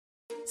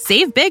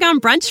Save big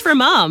on brunch for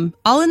mom,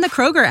 all in the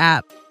Kroger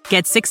app.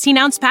 Get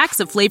 16-ounce packs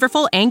of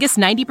flavorful Angus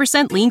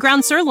 90% lean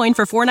ground sirloin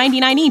for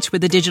 $4.99 each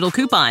with a digital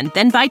coupon.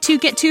 Then buy 2,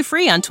 get 2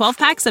 free on 12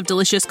 packs of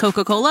delicious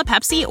Coca-Cola,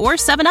 Pepsi, or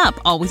 7-Up,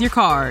 all with your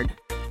card.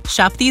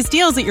 Shop these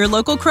deals at your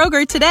local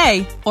Kroger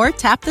today, or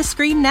tap the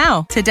screen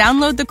now to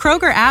download the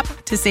Kroger app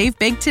to save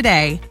big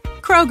today.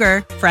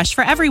 Kroger, fresh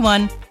for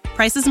everyone.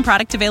 Prices and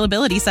product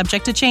availability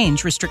subject to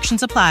change.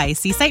 Restrictions apply.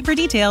 See site for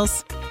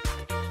details.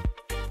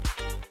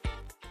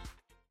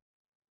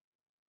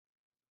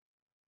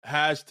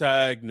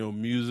 Hashtag no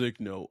music,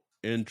 no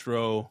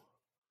intro.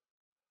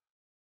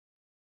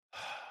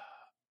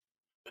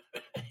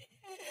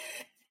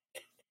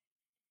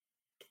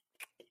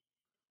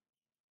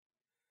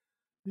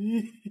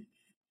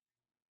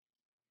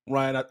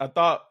 Ryan, I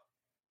thought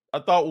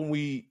when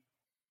we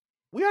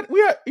had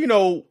in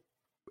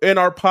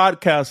our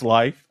podcast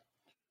life,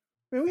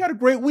 man, we had a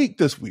great week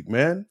this week,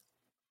 man.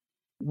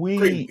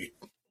 We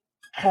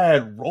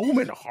had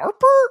Roman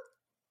Harper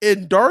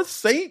and Darth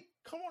Saint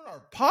come on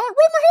our pod.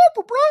 Roman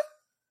Harper, bro.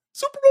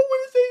 Super Bowl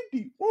winning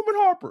safety. Roman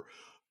Harper.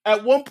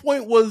 At one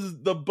point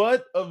was the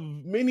butt of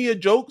many a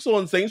jokes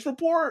on Saints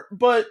Report,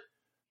 but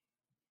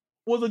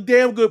was a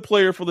damn good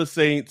player for the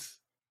Saints.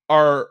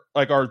 Our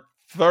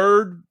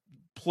third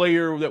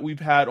player that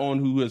we've had on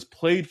who has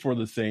played for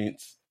the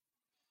Saints.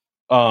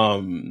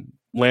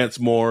 Lance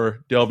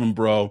Moore, Delvin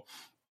Breaux.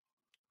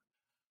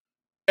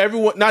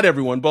 Not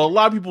everyone, but a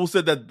lot of people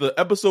said that the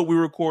episode we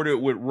recorded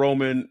with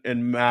Roman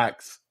and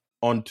Max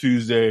on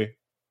Tuesday,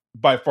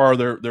 by far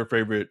their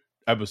favorite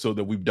episode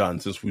that we've done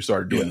since we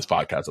started doing this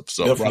podcast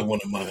episode. Definitely one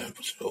of my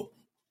episodes.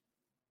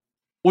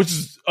 Which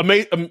is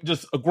amazing,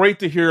 just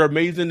great to hear,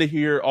 amazing to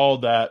hear all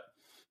that.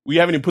 We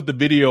haven't even put the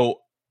video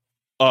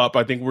up.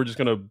 I think we're just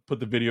going to put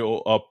the video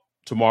up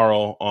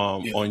tomorrow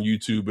on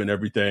YouTube and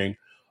everything.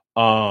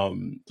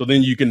 So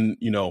then you can,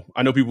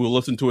 I know people will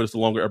listen to it. It's a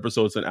longer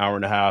episode. It's an hour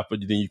and a half, but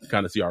then you can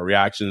kind of see our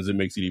reactions. It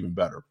makes it even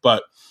better.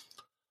 But,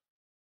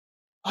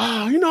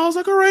 I was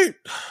like, all right,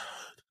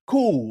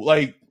 cool.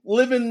 Like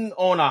living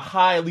on a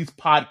high, at least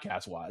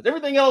podcast wise.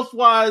 Everything else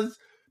wise,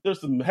 there's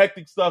some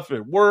hectic stuff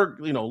at work.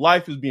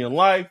 Life is being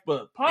life.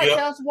 But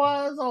podcast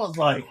wise, I was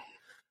like,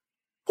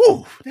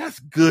 whew, that's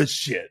good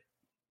shit.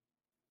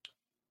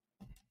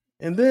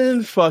 And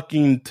then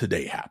fucking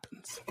today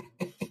happens.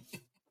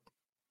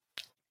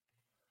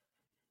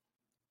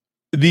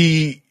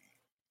 The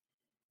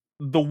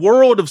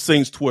world of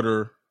Saints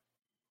Twitter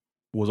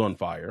was on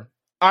fire.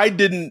 I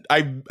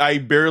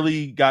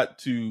barely got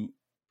to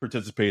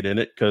participate in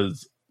it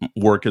because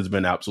work has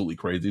been absolutely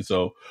crazy.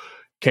 So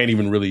can't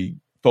even really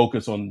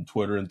focus on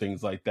Twitter and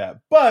things like that.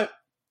 But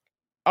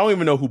I don't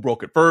even know who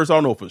broke it first. I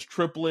don't know if it was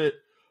Triplet,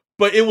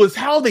 but it was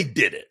how they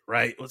did it,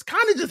 right? It was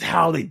kind of just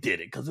how they did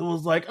it. Cause it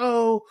was like,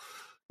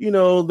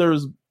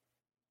 there's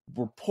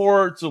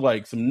reports or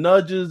like some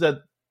nudges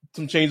that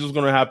some changes was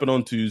going to happen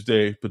on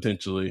Tuesday,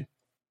 potentially.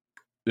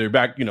 They're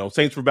back,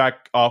 Saints were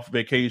back off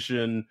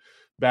vacation,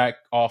 back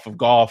off of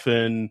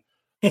golfing,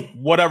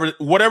 whatever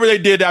they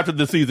did after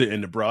the season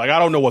ended, bro. Like, I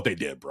don't know what they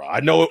did, bro.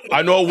 I know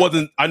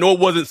it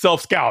wasn't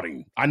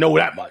self-scouting. I know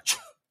that much.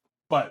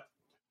 But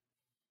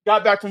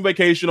got back from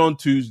vacation on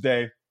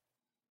Tuesday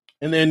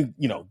and then,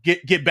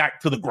 get back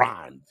to the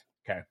grind.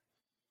 Okay.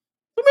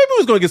 So maybe we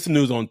was going to get some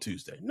news on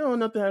Tuesday. No,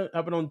 nothing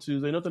happened on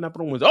Tuesday. Nothing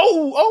happened on Wednesday.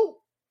 Oh,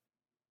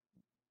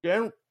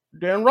 Dan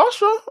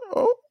Russia.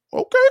 Oh,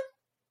 okay.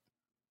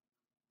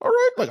 All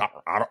right. Like,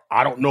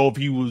 I don't know if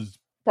he was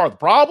part of the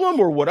problem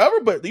or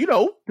whatever, but,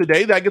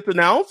 today that gets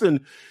announced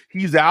and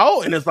he's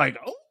out and it's like,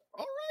 oh,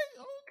 all right.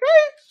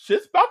 Okay.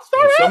 Shit's about to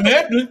start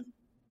happening.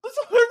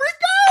 So here we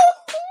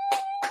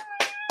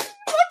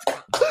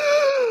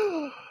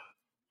go.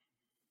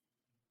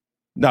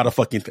 Not a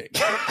fucking thing.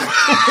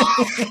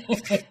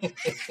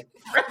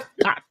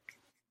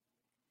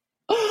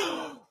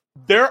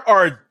 There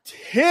are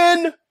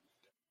 10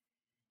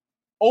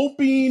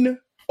 openings,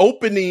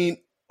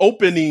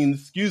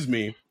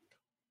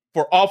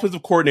 for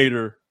offensive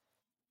coordinator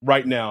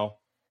right now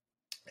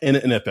in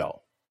the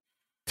NFL.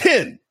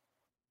 10.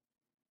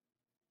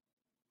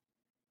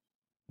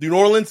 The New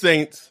Orleans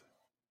Saints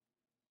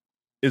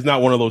is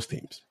not one of those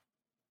teams.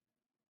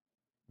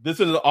 This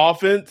is an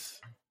offense.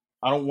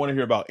 I don't want to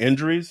hear about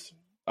injuries.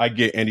 I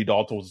get Andy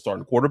Dalton was a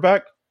starting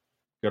quarterback.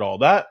 Get all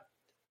that.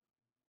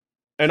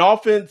 An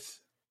offense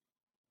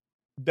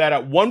that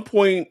at one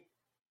point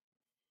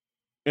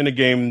in a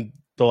game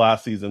the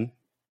last season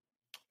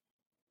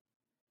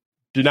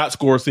did not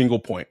score a single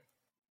point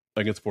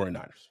against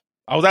 49ers.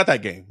 I was at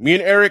that game. Me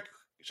and Eric,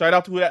 shout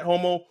out to that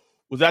homo,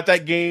 was at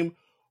that game.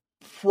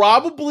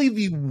 Probably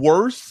the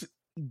worst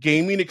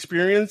gaming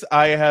experience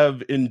I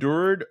have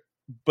endured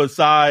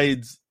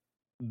besides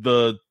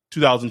the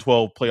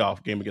 2012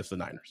 playoff game against the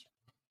Niners.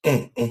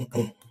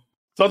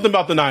 Something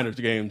about the Niners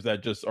games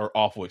that just are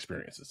awful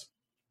experiences.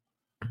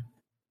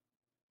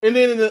 And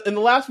then in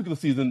the last week of the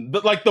season, the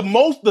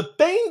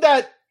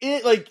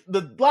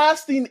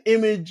lasting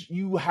image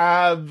you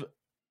have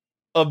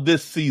of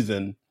this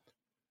season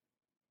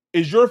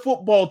is your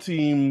football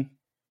team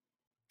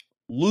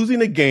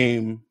losing a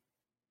game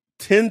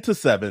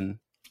 10-7.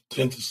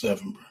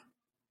 10-7, bro.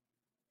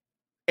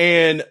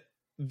 And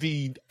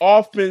the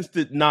offense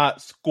did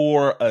not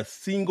score a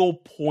single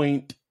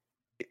point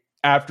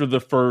after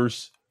the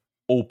first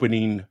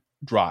opening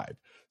drive.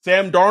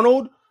 Sam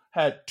Darnold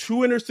had 2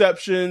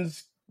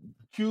 interceptions.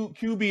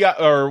 QBR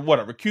or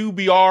whatever.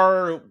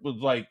 QBR was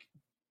like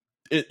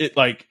it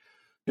like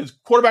his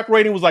quarterback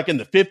rating was like in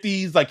the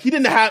 50s. Like he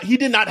did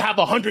not have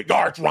 100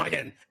 yards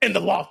running and they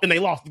lost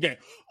the game.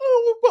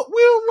 Oh, but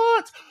Will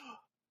Lutz,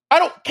 I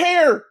don't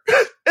care.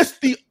 It's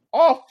the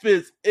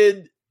offense.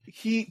 And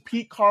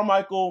Pete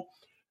Carmichael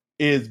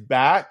is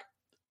back.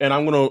 And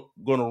I'm gonna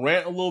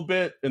rant a little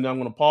bit, and then I'm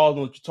gonna pause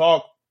and let you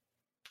talk.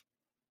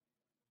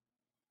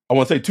 I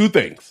want to say 2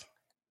 things.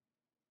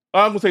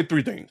 I'm gonna say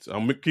 3 things.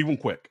 I'm gonna keep them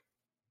quick.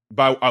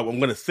 But I'm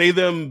going to say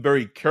them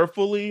very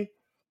carefully,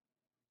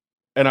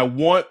 and I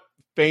want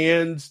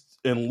fans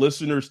and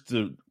listeners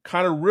to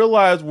kind of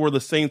realize where the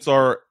Saints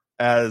are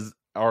as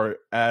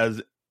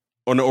an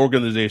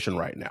organization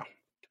right now.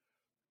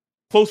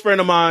 Close friend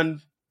of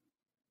mine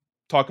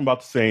talking about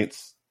the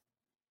Saints,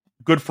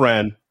 good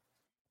friend.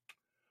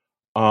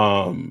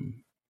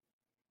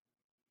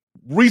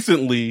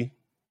 Recently,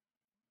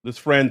 this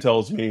friend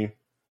tells me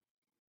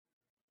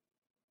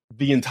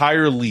the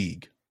entire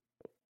league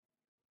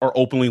are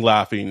openly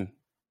laughing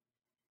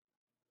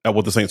at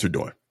what the Saints are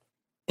doing.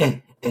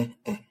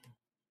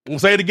 We'll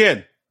say it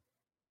again.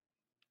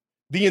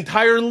 The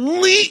entire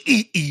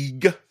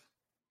league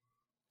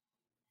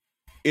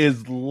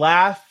is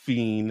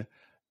laughing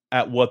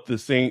at what the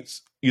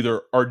Saints either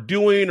are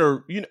doing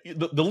or,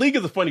 the league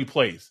is a funny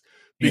place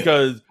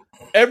because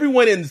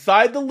everyone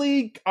inside the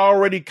league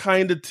already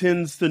kind of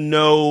tends to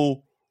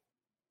know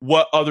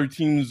what other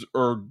teams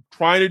are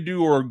trying to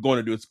do or are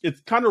going to do. It's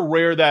kind of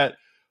rare that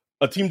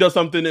a team does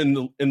something in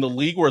the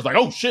league where it's like,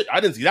 oh shit, I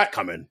didn't see that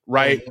coming,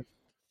 right? Mm-hmm.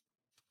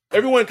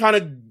 Everyone kind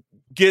of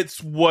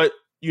gets what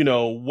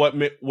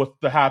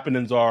the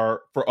happenings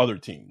are for other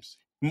teams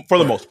for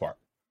the most part.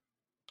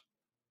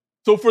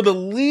 So for the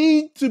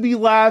league to be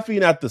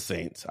laughing at the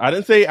Saints, I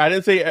didn't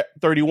say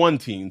 31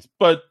 teams,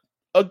 but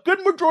a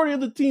good majority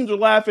of the teams are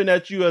laughing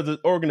at you as an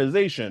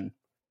organization.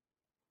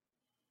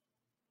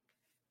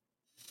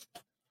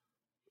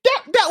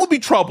 That would be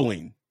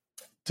troubling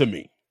to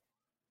me.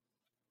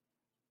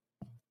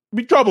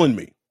 Be troubling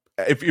me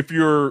if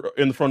you're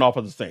in the front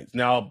office of the Saints.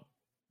 Now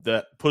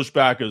that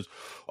pushback is,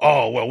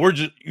 oh well, we're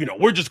just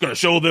going to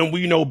show them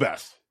we know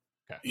best.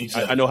 Okay.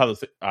 Exactly. I know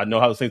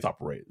how the Saints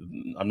operate.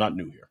 I'm not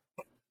new here.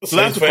 So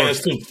Saints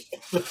that's the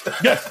first too.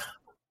 Yes,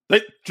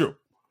 true.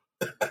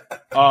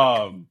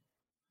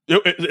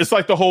 It's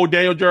like the whole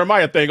Daniel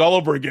Jeremiah thing all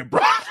over again,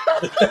 bro.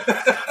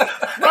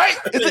 Right?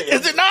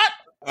 Is it not?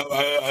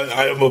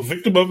 I am a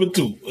victim of it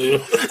too.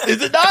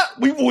 Is it not?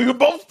 We were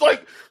both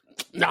like,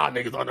 nah,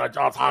 niggas don't know what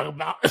y'all talking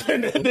about.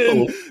 And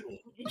then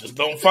you just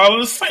don't follow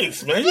the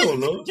Saints, man. You don't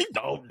know.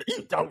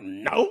 You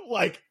don't know.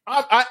 Like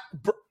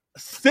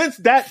since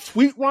that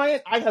tweet,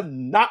 Ryan, I have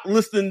not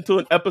listened to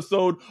an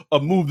episode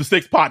of Move the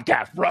Six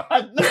podcast, bro.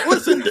 I've not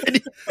listened, and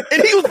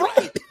he was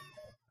right.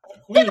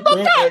 Think about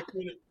that.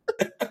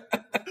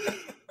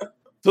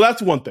 So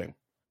that's one thing.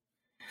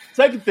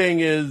 Second thing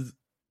is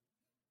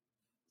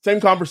same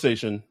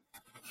conversation.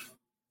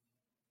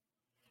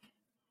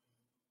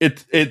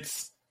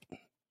 It's. I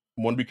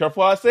want to be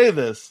careful how I say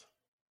this.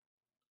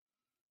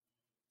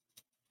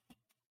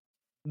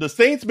 The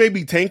Saints may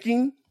be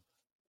tanking,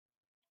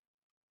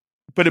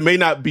 but it may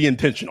not be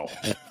intentional.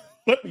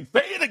 Let me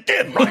say it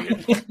again,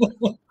 Ryan.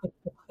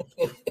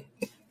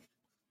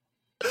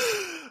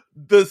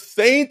 The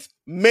Saints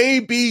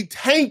may be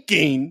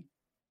tanking,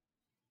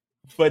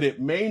 but it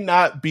may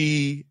not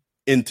be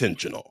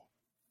intentional.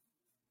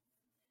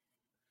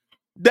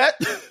 That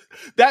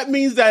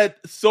means that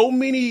so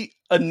many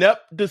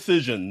inept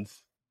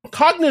decisions,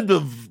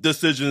 cognitive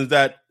decisions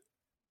that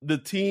the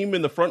team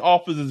in the front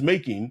office is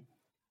making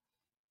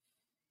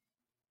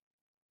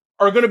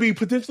are going to be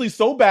potentially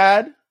so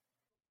bad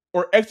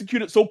or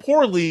executed so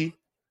poorly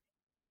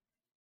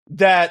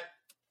that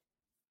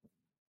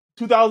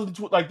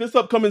this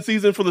upcoming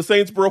season for the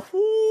Saints, bro,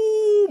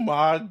 oh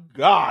my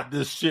God,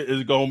 this shit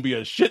is going to be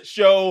a shit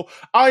show.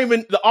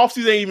 The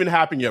offseason ain't even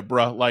happened yet,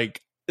 bro.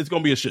 Like, it's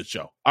going to be a shit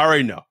show. I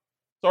already know.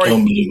 Sorry.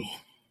 It's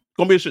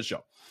going to be a shit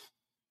show.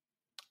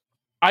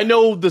 I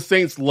know the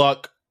Saints'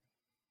 luck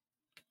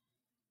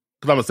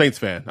because I'm a Saints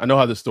fan. I know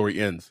how this story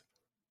ends.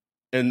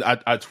 And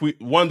I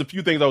tweet, one of the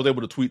few things I was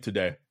able to tweet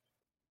today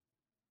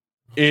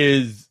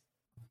is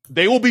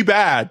they will be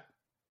bad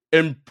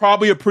and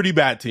probably a pretty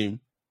bad team.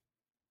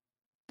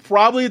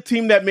 Probably a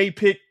team that may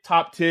pick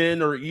top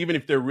 10 or even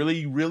if they're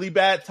really, really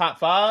bad, top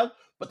 5.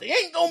 But they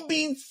ain't going to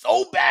be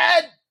so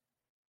bad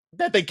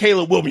that they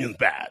Caleb Williams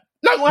bad.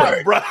 Not going to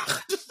happen, bro.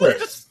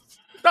 Just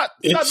not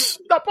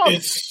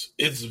possible.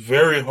 It's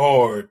very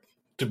hard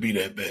to be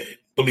that bad.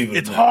 Believe it or not.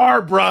 It's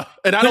hard, bro.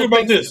 And I don't think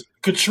about this.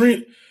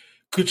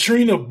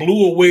 Katrina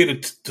blew away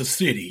the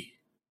city,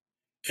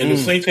 and the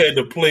Saints had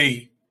to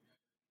play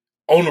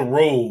on the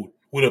road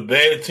with a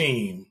bad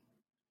team,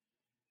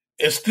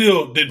 and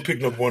still didn't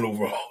pick number 1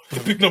 overall. They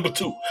picked number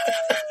 2.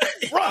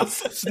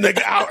 This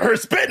nigga out here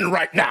spitting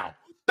right now.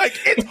 Like,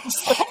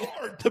 it's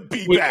hard to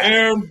be with bad.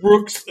 Aaron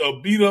Brooks, a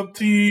beat up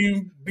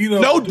team,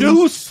 no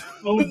Deuce.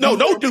 No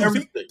Deuce.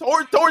 Everything.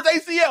 Towards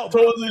ACL.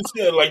 Towards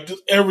ACL, like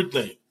just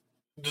everything.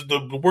 Just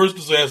the worst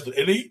disaster.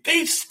 And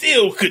they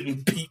still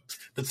couldn't beat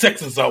the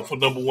Texans out for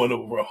number 1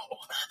 overall.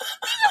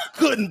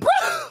 Couldn't, bro.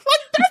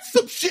 Like, that's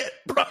some shit,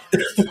 bro.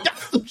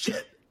 That's some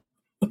shit.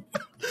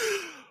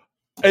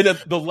 And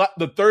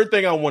the third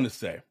thing I want to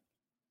say,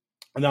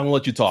 and I'm gonna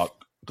let you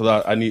talk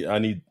because I need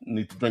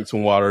to drink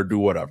some water or do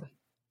whatever.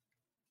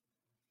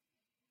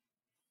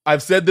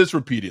 I've said this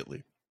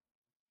repeatedly.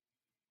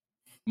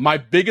 My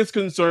biggest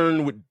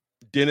concern with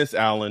Dennis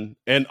Allen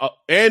and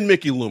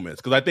Mickey Loomis,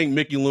 because I think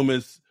Mickey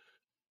Loomis,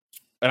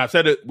 and I've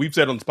said it, we've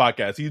said on this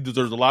podcast, he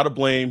deserves a lot of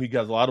blame. He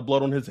has a lot of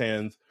blood on his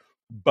hands.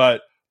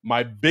 But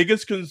my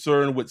biggest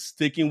concern with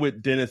sticking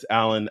with Dennis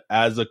Allen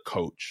as a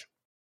coach,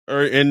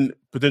 and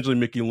potentially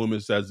Mickey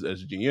Loomis as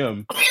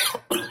GM,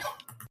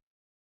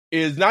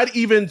 is not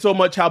even so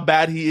much how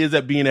bad he is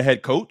at being a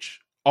head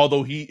coach,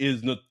 although he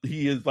is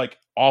like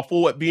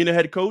awful at being a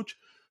head coach.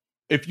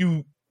 If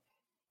you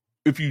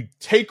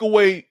take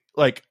away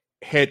like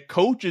head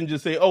coach and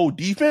just say, oh,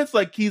 defense,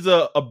 like he's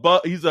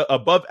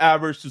above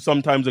average to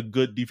sometimes a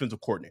good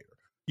defensive coordinator.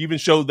 He even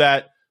showed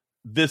that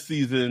this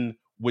season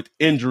with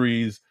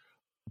injuries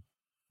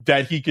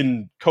that he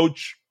can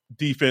coach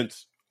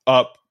defense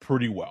up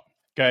pretty well.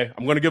 Okay,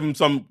 I'm going to give him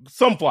some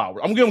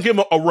flowers. I'm going to give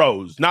him a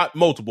rose, not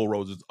multiple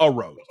roses, a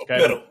rose.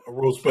 Okay, a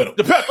rose petal.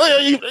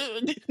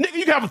 Nigga,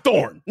 you can have a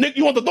thorn. Nick,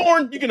 you want the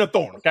thorn? You get a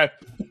thorn. Okay,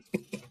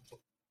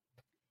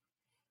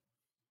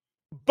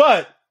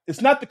 but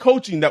it's not the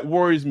coaching that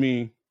worries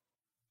me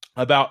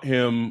about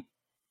him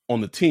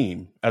on the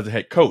team as a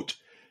head coach.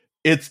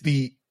 It's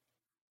the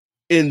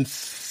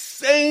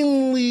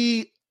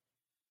insanely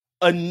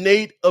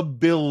innate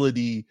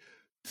ability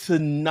to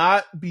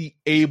not be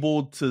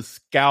able to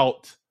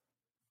scout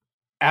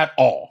at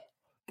all.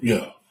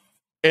 Yeah.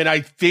 And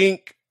I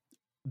think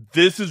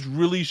this is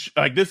really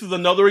this is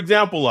another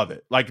example of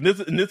it. Like this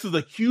is a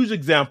huge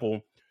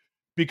example,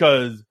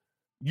 because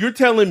you're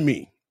telling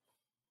me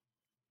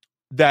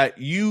that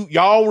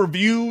y'all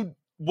reviewed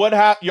what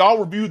happened. Y'all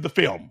reviewed the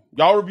film.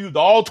 Y'all reviewed the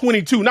all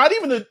 22, not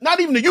even the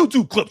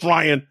YouTube clips,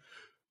 Ryan.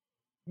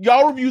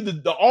 Y'all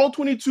reviewed the all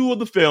 22 of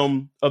the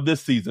film of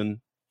this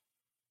season.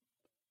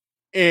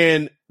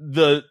 And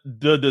the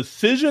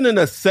decision and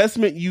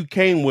assessment you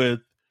came with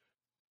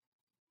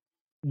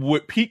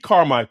Pete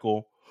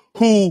Carmichael,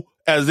 who,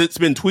 as it's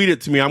been tweeted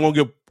to me, I'm going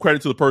to give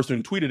credit to the person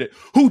who tweeted it,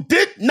 who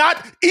did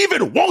not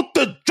even want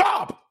the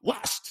job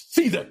last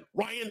season.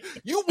 Ryan,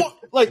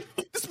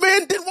 this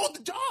man didn't want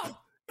the job.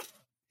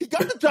 He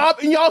got the job,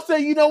 and y'all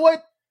say, you know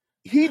what?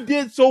 He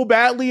did so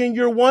badly in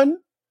year 1,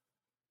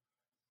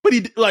 but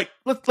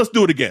let's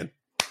do it again.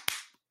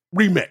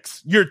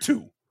 Remix year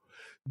 2.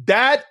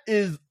 That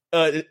is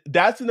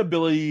that's an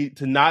ability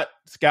to not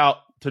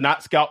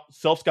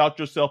self-scout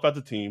yourself as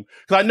a team.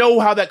 Because I know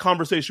how that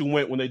conversation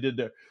went when they did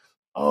their,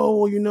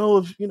 if we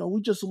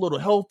just a little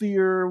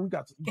healthier, we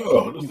got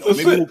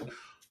maybe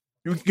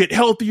you get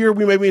healthier.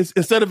 We maybe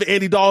instead of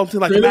Andy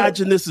Dalton,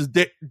 imagine this is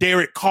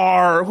Derek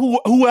Carr,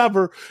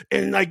 whoever,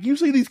 and you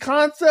see these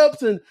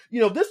concepts, and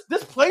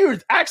this player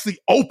is actually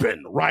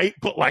open, right?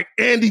 But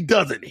Andy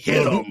doesn't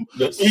hit him.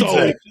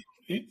 Exactly.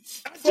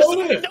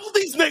 I know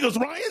these niggas,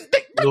 Ryan.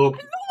 I know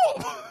them.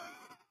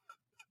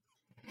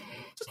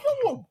 Just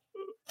know them.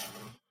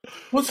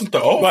 Wasn't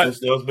the offense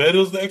that was bad? It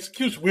was the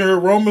execution. We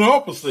heard Roman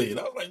Harper say it.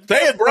 I was like,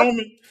 "Damn,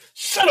 Roman,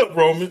 shut up,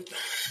 Roman."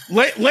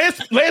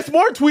 Lance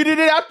Moore tweeted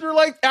it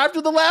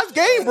after the last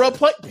game, bro.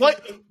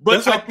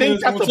 But I think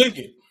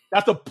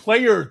that's a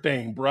player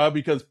thing, bro.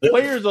 Because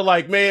players are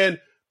like, man,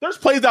 there's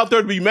plays out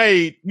there to be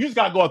made. You just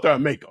gotta go out there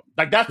and make them.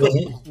 That's a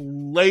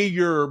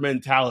player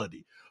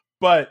mentality.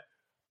 But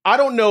I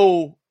don't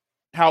know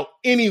how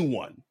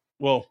anyone,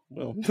 well,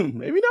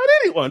 maybe not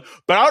anyone,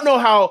 but I don't know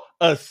how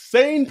a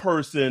sane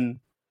person,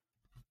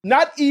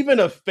 not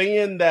even a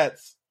fan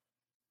that's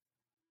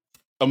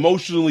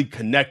emotionally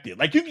connected,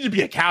 you can just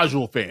be a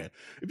casual fan.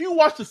 If you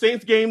watch the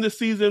Saints game this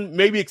season,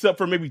 maybe except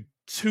for maybe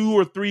 2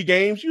 or 3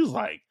 games, you was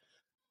like,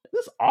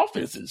 this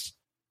offense is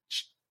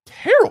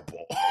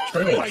terrible.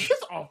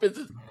 This offense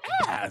is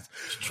ass.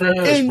 It's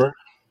trash, bro.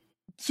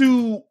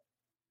 To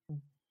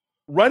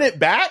run it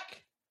back,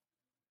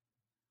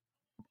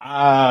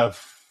 and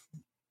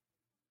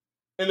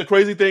the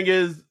crazy thing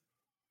is,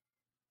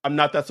 I'm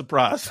not that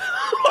surprised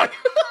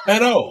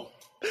at all.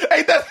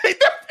 Ain't that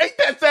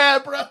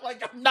sad, bro?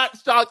 I'm not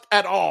shocked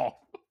at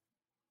all.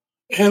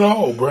 At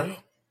all, bro.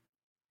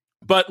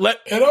 But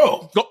at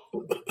all. Go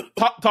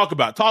talk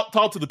about it.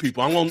 Talk to the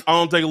people. I'm gonna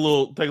take a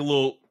little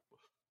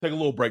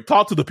break.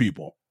 Talk to the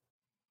people.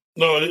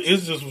 No,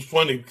 it just was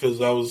funny because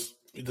I was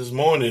this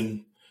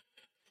morning.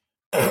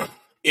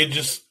 It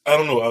just, I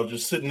don't know. I was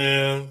just sitting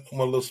there on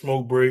my little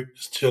smoke break,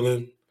 just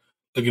chilling,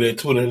 looking at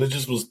Twitter, and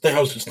I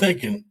was just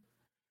thinking,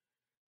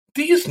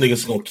 these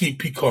niggas gonna keep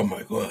Pete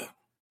Carmichael up.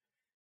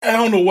 I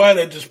don't know why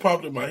that just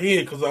popped in my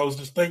head, because I was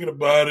just thinking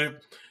about it.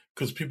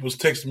 because people was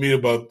texting me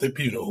about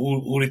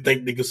who they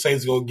think the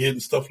Saints gonna get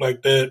and stuff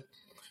like that.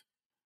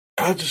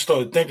 I just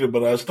started thinking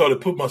about it. I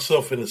started putting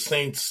myself in the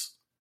Saints'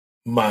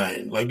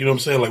 mind. Like, you know what I'm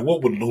saying? Like,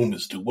 what would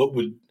Loomis do? What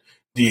would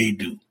DA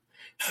do?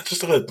 I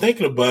just started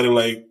thinking about it.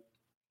 Like,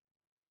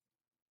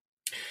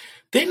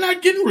 they're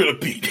not getting rid of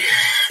Pete.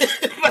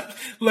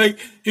 like,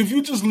 if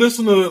you just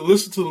listen to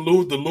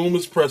the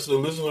Loomis presser,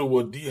 listen to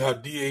what how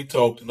DA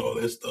talked and all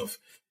that stuff,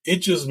 it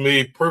just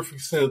made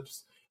perfect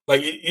sense.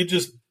 Like, it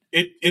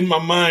in my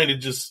mind,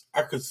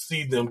 I could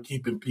see them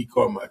keeping Pete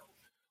Carmichael.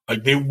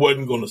 Like, they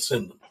wasn't going to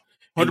send him.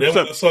 And 100%. Then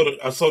when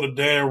I saw the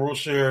Dan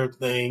Rocher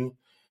thing,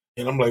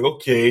 and I'm like,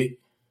 okay.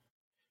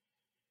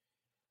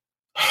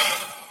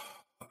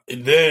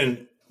 And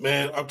then,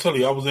 man, I'm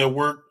telling you, I was at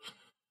work.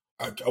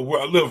 I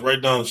live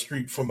right down the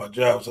street from my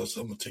job, so I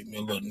said, I'm going to take me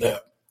a little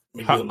nap.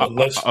 I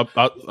was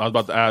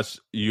about to ask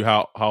you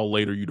how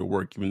late are you to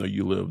work, even though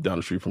you live down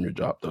the street from your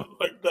job, though?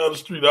 Like down the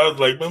street, I was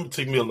like, man, I'm going to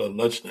take me a little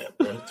lunch nap,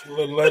 bro. A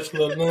little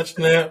lunch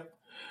nap.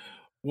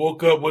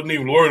 Woke up, wasn't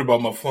even worried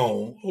about my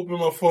phone. Opened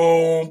my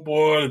phone,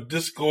 boy, the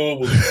disco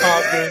was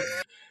popping.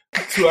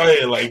 So I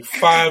had like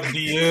 5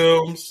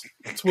 DMs,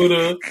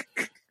 Twitter.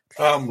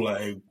 I'm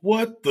like,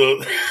 what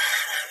the?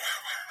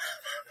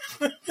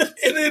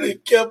 And then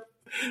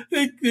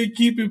they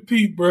keeping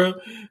Pete, bro.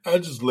 I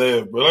just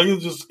laughed, bro. Like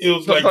it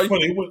was like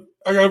funny.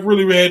 I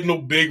really had no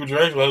big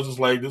reaction. I was just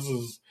like, this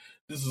is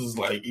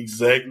like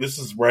exact. This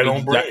is right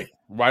on brand.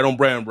 Right on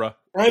brand, bro.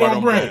 Right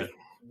on brand.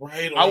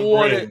 Right on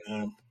brand,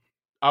 man.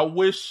 I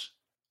wish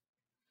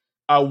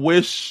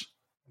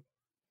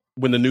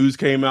when the news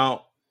came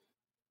out,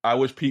 I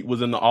wish Pete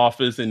was in the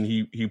office and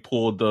he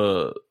pulled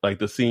the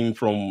scene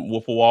from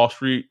Wolf of Wall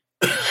Street,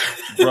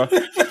 bro.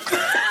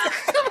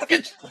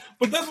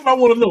 But that's what I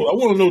want to know. I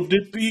want to know,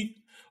 did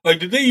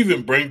they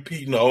even bring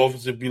Pete in the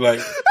office and be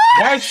like,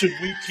 why should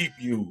we keep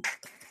you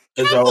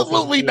as our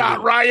Absolutely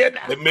not, Ryan.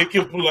 And make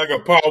him put like a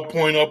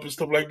PowerPoint up and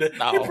stuff like that.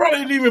 No. He probably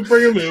didn't even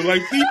bring him in.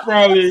 Like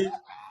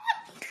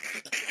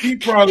He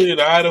probably in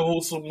Idaho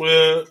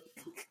somewhere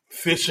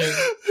fishing.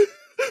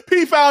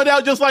 He found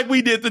out just like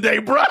we did today,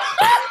 bro.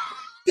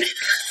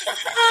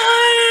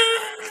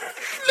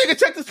 Nigga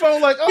checked his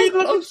phone like,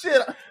 oh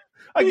shit.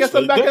 I guess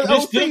I'm back at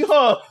OT,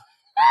 huh?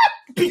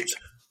 He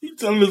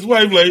telling his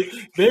wife like,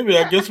 baby,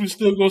 I guess we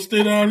still gonna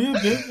stay down here,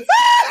 baby.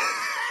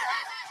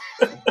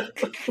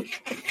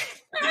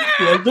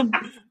 Like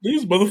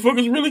these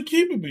motherfuckers really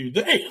keeping me.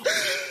 Damn.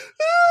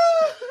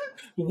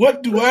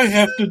 What do I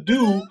have to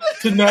do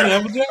to not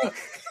have a job?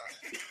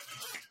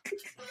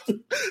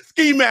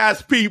 Ski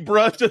mask, Pete,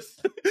 bro.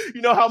 Just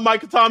you know how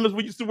Michael Thomas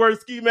we used to wear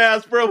ski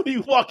mask, bro. When he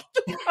walked,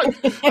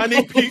 I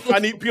need Pete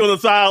on the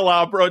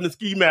sideline, bro, in the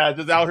ski mask,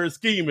 just out here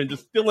scheming,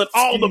 just stealing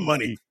all the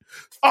money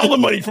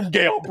from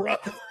Gail, bro.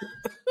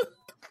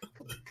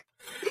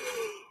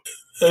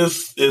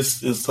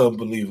 It's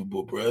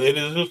unbelievable, bro. It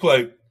is just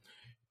like,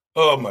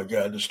 oh my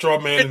god, the straw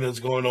manning that's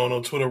going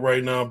on Twitter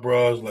right now,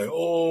 bro. It's like,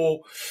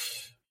 oh,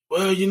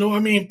 well,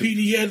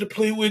 Petey had to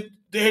play with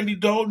Danny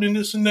Dalton and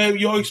this and that.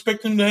 Y'all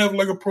expect him to have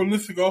like a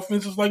prolific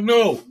offense? It's like,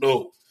 no.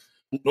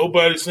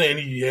 Nobody's saying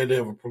he had to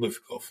have a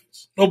prolific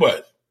offense.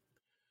 Nobody.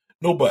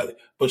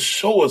 But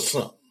show us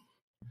something.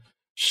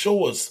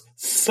 Show us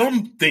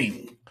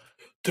something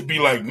to be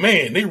like,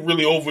 man, they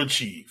really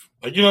overachieve.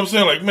 Like, you know what I'm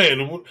saying? Like,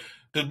 man,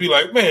 to be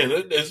like, man,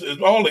 it's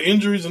all the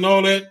injuries and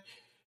all that,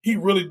 he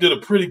really did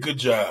a pretty good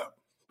job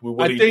with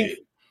what he did.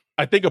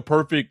 I think a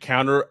perfect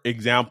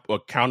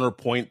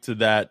counterpoint to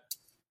that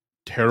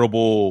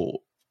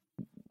terrible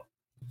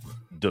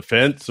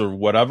defense or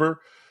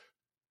whatever,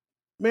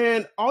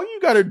 man, all you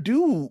got to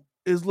do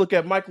is look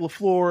at Mike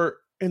LaFleur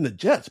and the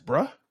Jets,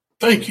 bruh.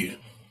 Thank you.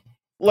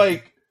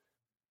 Like,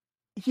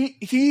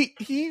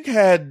 he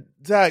had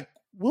Zach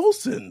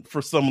Wilson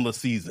for some of the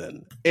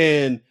season,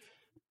 and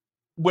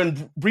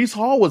when Breece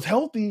Hall was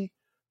healthy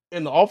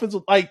and the offense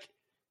was like,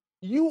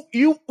 you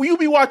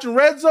be watching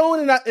Red Zone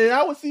and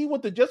I would see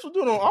what the Jets were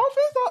doing on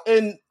offense,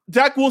 and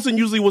Zach Wilson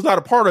usually was not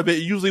a part of it.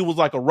 It usually was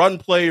like a run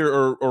play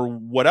or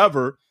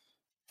whatever.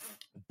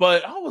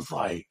 But I was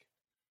like,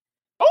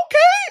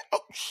 okay.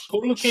 Go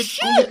look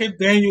at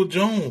Daniel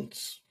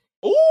Jones.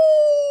 Ooh,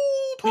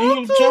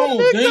 Daniel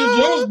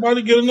Jones about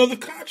to get another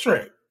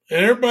contract.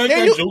 And everybody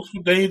got jokes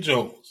for Daniel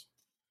Jones.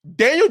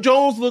 Daniel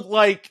Jones looked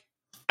like,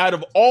 out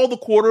of all the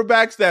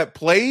quarterbacks that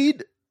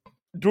played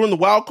during the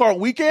wild card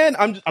weekend,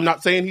 I'm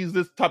not saying he's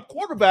this top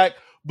quarterback,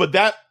 but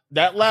that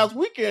last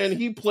weekend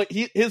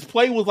his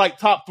play was like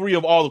top 3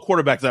 of all the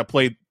quarterbacks that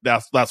played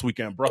last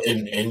weekend, bro.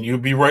 And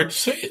you'd be right to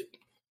say it.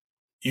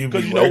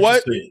 Because you know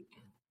what,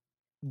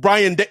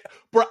 Brian,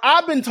 bro,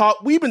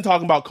 we've been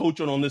talking about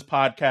coaching on this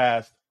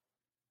podcast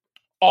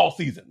all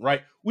season,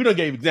 right? We done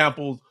gave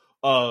examples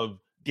of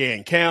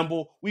Dan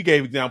Campbell. We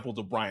gave examples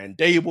of Brian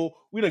Dable.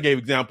 We done gave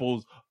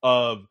examples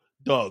of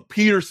Doug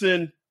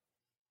Peterson.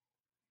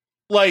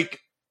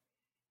 Like,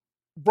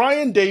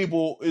 Brian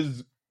Dable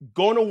is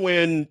going to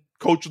win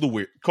Coach of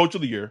the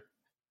Year,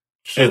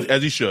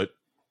 as he should.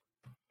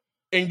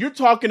 And you're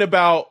talking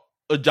about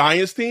a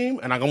Giants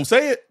team, and I'm going to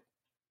say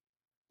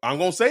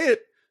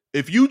it,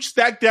 If you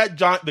stack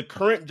the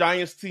current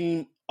Giants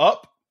team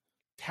up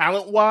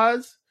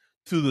talent-wise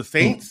to the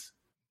Saints,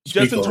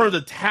 just in terms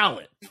of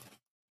talent.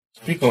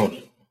 Speak on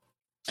it.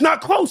 It's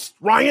not close,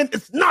 Ryan.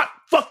 It's not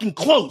fucking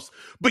close.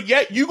 But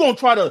yet you going to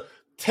try to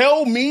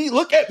tell me,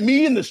 look at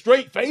me in the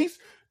straight face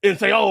and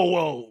say,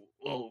 well,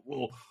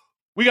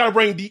 we got to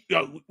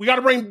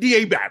bring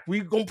DA back.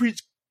 We're going to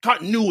preach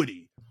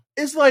continuity.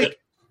 It's like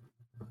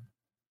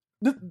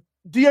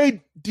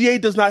DA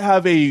does not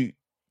have DA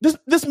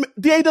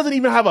doesn't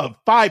even have a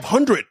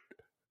 500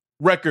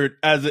 record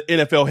as an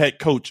NFL head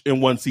coach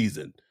in one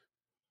season.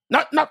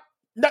 Not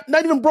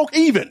even broke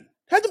even.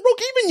 Hasn't broke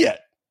even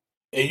yet.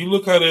 And you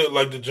look how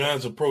the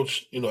Giants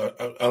approach, I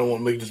don't want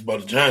to make this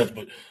about the Giants,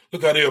 but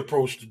look how they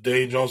approached the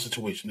Dave Jones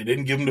situation. They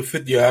didn't give him the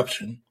 50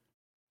 option.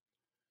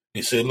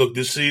 They said, look,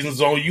 this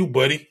season's on you,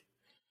 buddy.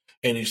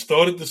 And they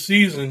started the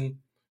season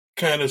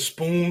kind of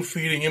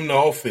spoon-feeding him the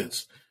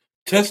offense,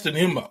 testing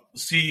him out to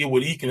see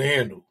what he can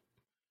handle,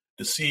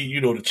 to see,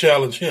 to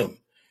challenge him.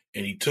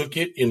 And he took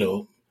it,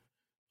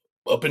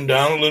 up and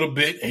down a little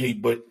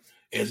bit. But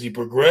as he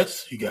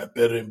progressed, he got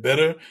better and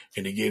better,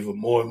 and they gave him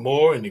more and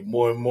more, and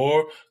more and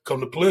more. Come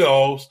to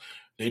playoffs,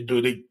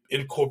 they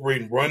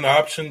incorporating run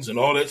options and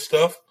all that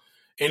stuff,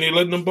 and they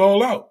letting them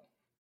ball out.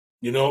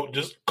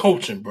 Just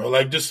coaching, bro.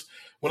 Like, just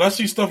when I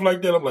see stuff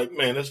like that, I'm like,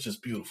 man, that's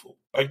just beautiful.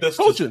 Like, that's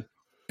coaching.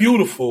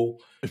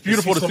 Beautiful. It's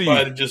beautiful to see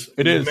somebody just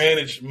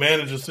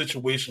manage a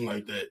situation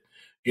like that.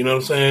 You know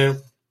what I'm saying?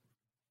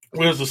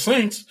 Whereas the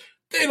Saints,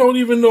 they don't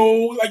even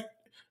know. Like,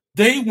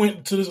 they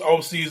went to this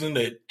offseason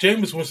that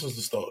Jameis Winston's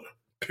the starter.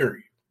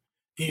 Period.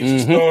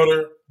 He's the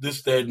starter.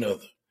 This, that, and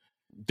other.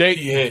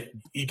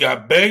 He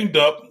got banged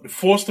up.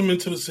 Forced him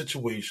into the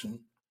situation.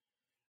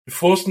 They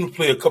forced him to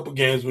play a couple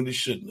games when he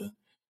shouldn't have.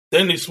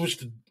 Then they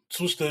switched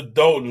to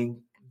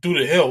Dalton due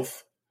to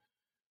health.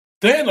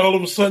 Then all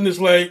of a sudden it's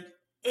like,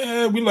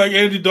 we like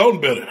Andy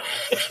Dalton better.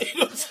 You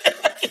know what I'm saying?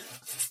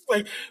 It's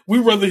like, we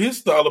rather his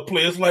style of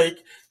play. It's like,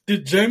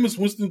 did Jameis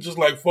Winston just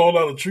like fall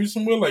out of a tree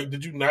somewhere? Like,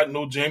 did you not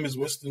know Jameis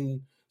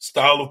Winston's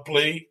style of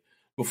play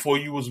before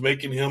you was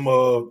making him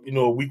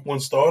a week one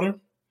starter?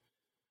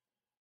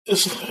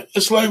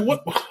 It's like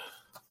what?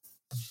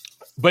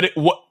 But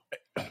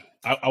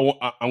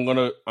I'm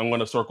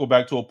gonna circle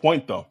back to a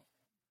point though.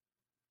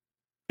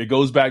 It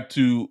goes back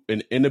to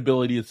an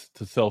inability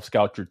to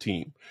self-scout your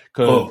team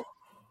because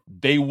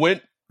they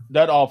went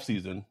that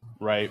offseason,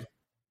 right?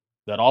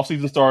 That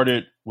offseason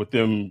started with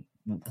them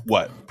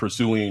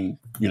pursuing,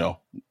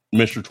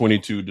 Mr.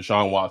 22,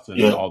 Deshaun Watson,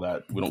 and all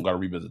that. We don't got to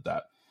revisit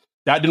that.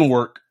 That didn't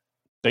work,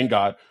 thank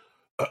God.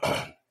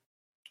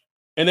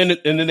 and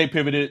then they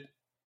pivoted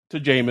to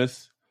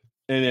Jameis,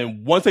 and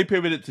then once they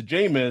pivoted to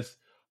Jameis,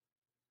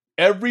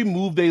 every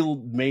move they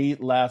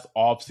made last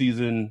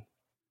offseason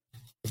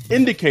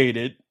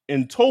indicated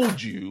and told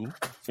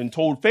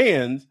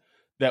fans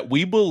that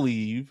we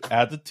believe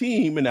as a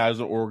team and as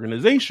an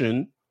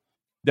organization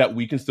that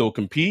we can still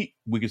compete.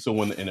 We can still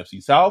win the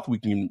NFC South. We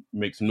can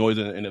make some noise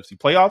in the NFC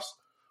playoffs.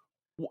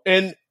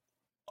 And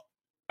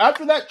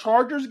after that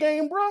Chargers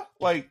game, bro,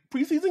 like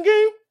preseason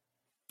game,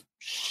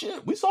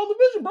 shit, we saw the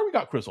vision, bro. We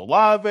got Chris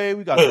Olave.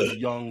 We got this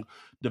young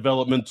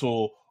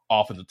developmental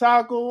offensive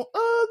tackle.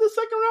 The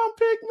second round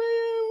pick,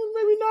 man,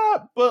 maybe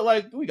not. But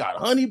like, we got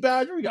Honey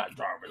Badger. We got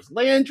Jarvis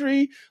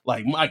Landry.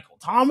 Like, Michael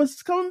Thomas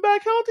is coming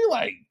back healthy.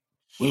 Like,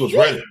 we was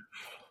ready.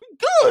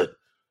 Good.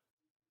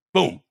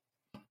 Boom.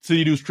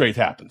 City Deuce trades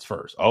happens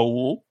first.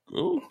 Oh,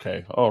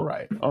 okay. All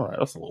right.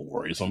 That's a little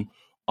worrisome.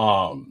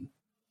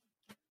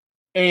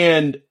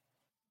 And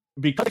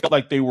because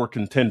like they were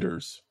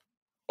contenders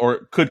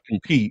or could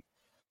compete,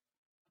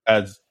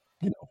 as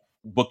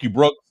Bookie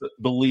Brooks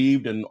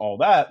believed and all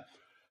that,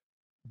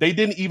 they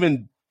didn't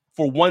even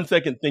for 1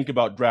 second think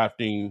about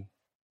drafting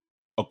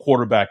a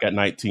quarterback at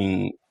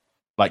 19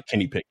 like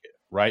Kenny Pickett,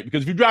 right?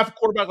 Because if you draft a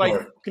quarterback like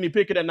Kenny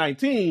Pickett at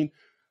 19,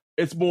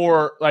 it's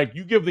more like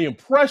you give the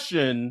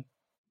impression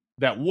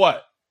that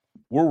we're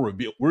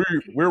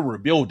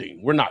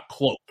rebuilding. We're not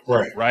close,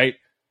 right?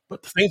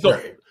 But the Saints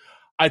don't.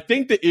 I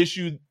think the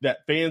issue that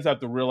fans have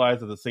to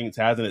realize that the Saints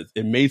has, and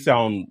it may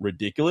sound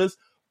ridiculous,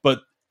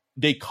 but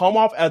they come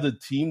off as a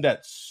team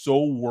that's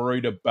so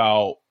worried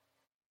about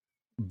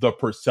the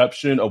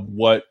perception of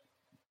what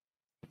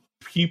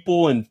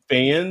people and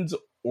fans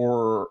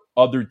or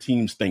other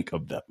teams think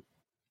of them.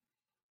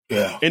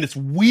 Yeah. And it's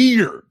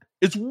weird.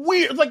 It's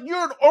weird. It's like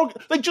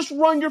like just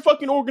run your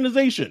fucking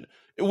organization.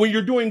 When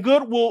you're doing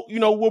good,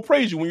 we'll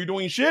praise you. When you're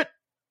doing shit,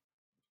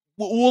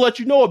 we'll let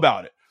you know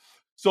about it.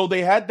 So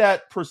they had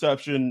that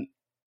perception,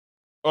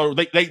 or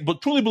they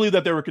truly believe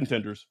that they were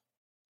contenders.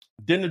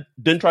 Didn't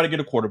try to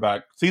get a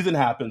quarterback. Season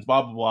happens,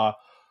 blah blah blah.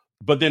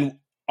 But then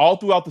all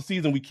throughout the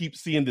season, we keep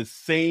seeing this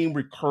same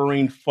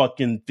recurring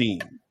fucking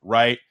theme,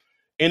 right?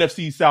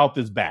 NFC South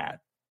is bad.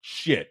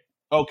 Shit.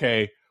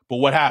 Okay, but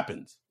what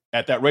happens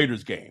at that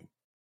Raiders game?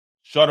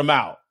 Shut them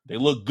out. They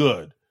look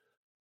good.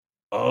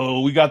 Oh,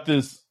 we got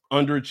this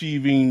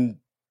underachieving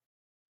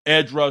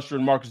edge rusher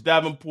in Marcus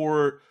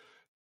Davenport.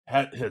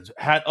 Has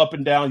had up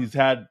and down. He's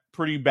had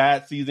pretty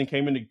bad season.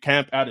 Came into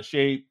camp out of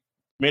shape.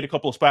 made a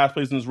couple of splash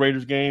plays in this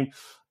Raiders game.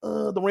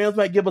 The Rams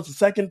might give us a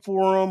second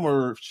for him,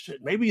 or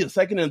maybe a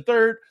second and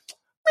third.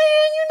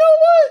 Man, you know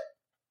what?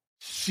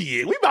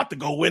 Shit, we about to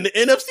go win the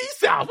NFC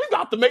South. We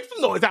about to make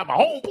some noise. Have a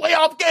home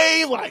playoff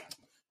game. Like,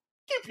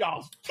 keep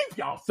y'all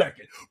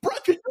second. Bro,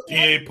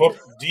 DA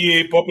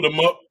pumping them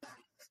up.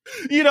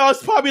 You know,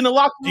 it's probably in the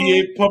locker room.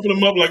 DA pumping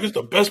them up like it's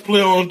the best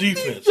player on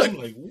defense. I'm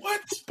like,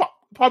 what?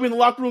 Probably in the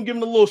locker room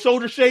giving a little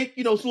shoulder shake,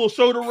 you know, a little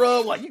shoulder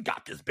rub. Like, you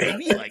got this,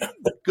 baby. Like,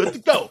 good to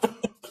go.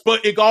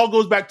 But it all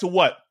goes back to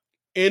what?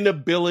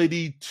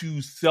 Inability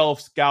to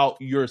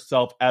self-scout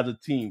yourself as a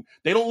team.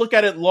 They don't look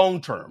at it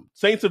long-term.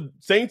 Saints,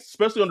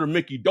 especially under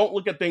Mickey, don't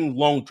look at things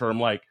long-term.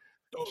 Like,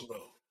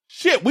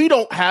 shit, we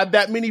don't have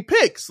that many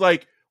picks.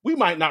 Like, we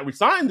might not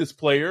resign this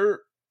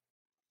player.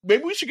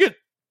 Maybe we should get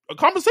a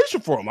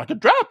compensation for him, like a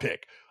draft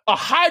pick. A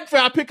high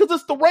draft pick because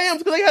it's the Rams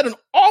because they had an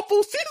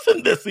awful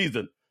season this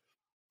season.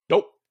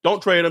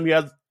 Don't trade him.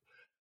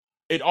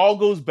 It all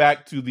goes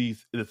back to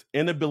this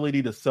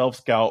inability to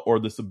self-scout or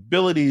this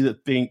ability to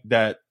think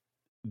that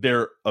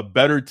they're a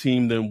better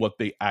team than what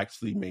they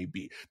actually may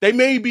be. They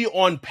may be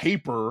on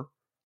paper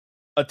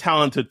a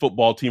talented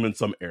football team in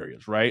some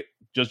areas, right?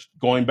 Just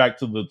going back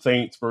to the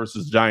Saints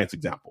versus Giants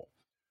example.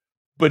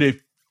 But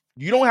if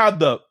you don't have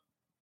the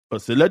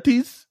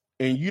facilities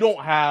and you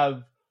don't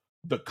have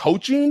the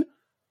coaching,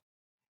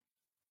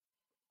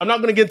 I'm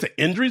not going to get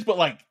into injuries, but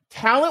like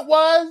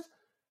talent-wise,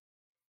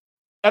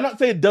 I'm not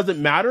saying it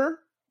doesn't matter,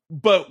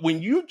 but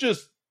when you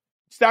just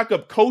stack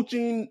up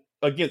coaching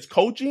against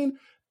coaching,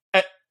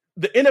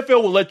 the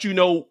NFL will let you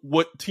know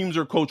what teams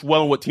are coached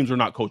well and what teams are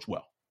not coached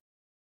well.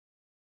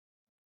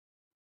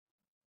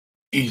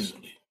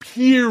 Easily.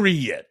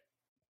 Period.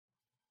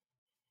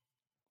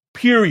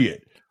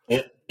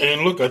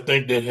 And look, I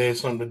think that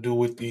has something to do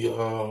with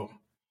the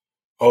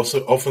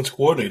offense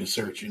coordinator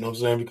search, you know what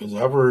I'm saying? Because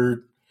I've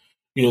heard,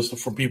 you know,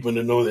 from people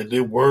that know that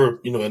they were,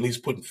 you know, at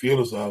least putting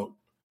feelers out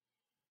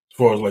as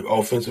far as like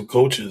offensive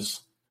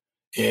coaches.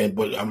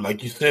 But I'm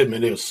like you said,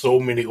 man, there's so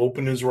many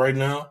openings right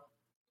now.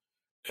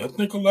 I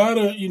think a lot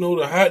of, you know,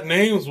 the hot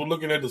names were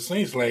looking at the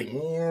Saints like,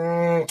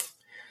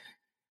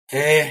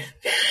 I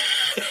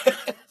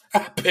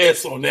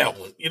pass on that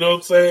one. You know what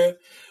I'm saying?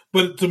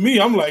 But to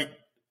me, I'm like,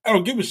 I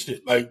don't give a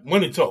shit. Like,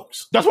 money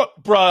talks. That's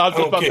what, bro. I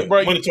don't care.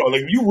 Money talks.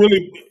 Like,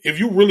 if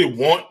you really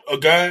want a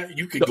guy,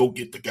 you can go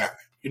get the guy.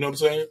 You know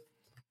what I'm saying?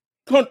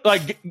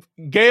 Like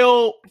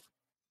Gail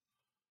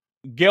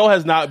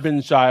has not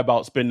been shy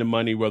about spending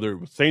money, whether it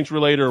was Saints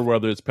related or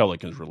whether it's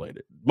Pelicans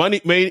related.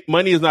 Money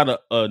is not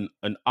an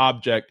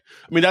object.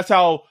 I mean, that's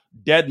how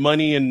dead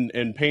money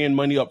and paying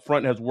money up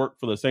front has worked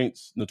for the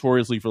Saints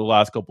notoriously for the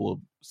last couple of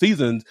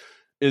seasons.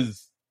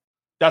 That's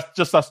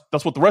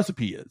what the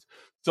recipe is.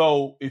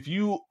 So if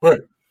you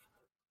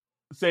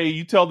say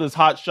you tell this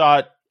hot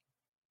shot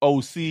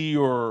OC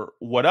or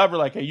whatever,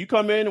 like, hey, you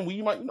come in and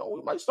we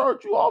might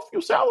start you off.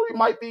 Your salary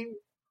might be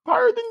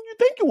higher than you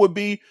think it would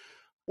be.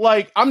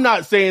 Like, I'm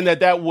not saying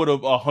that would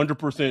have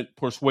 100%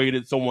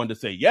 persuaded someone to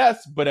say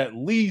yes, but at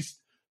least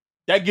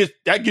that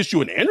gets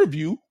you an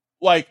interview.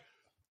 Like,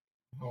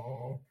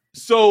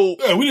 so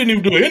yeah, we didn't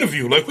even do an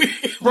interview. Like, we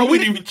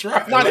didn't even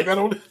try.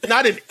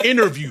 Not an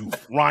interview,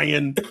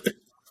 Ryan.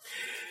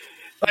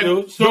 You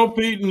know, Sean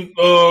Payton,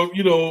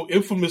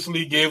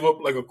 infamously gave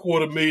up like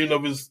 $250,000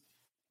 of his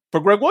for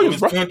Greg Williams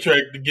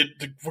contract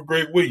for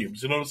Greg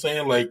Williams. You know what I'm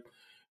saying? Like,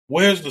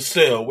 where's the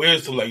sell?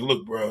 Where's the like?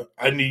 Look, bro,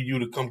 I need you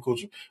to come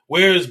coach.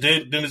 Where's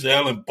Dennis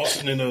Allen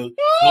busting in the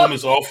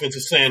Loomis offense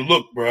and saying,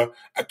 "Look, bro,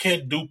 I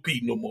can't do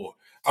Pete no more.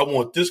 I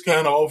want this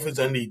kind of offense.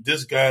 I need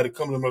this guy to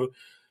come to my."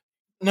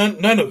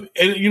 None of it.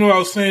 And I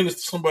was saying this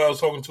to somebody I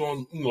was talking to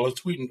on, I was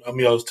tweeting. I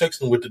was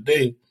texting with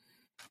today.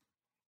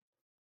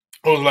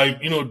 I was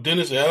like,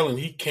 Dennis Allen,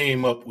 he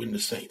came up with the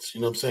Saints.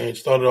 You know what I'm saying?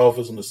 Started off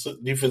as a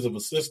defensive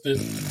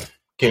assistant,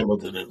 came up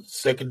to the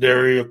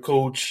secondary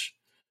coach.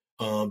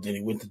 Then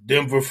he went to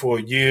Denver for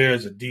a year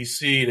as a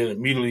DC. Then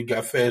immediately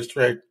got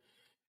fast-tracked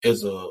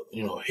as a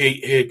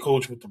head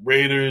coach with the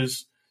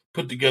Raiders.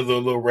 Put together a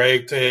little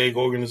ragtag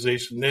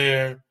organization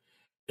there.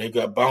 They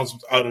got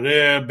bounced out of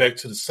there back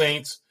to the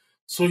Saints.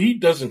 So he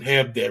doesn't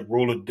have that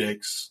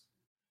Rolodex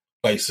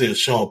like says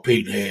Sean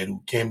Payton had,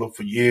 who came up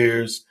for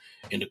years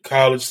in the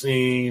college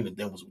scene, and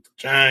then was with the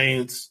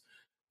Giants,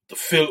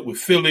 with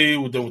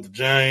Philly, then with the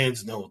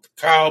Giants, and then with the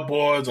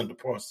Cowboys under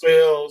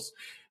Parcells,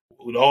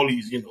 with all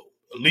these,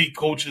 elite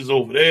coaches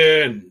over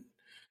there and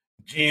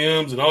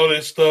GMs and all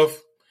that stuff.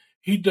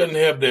 He doesn't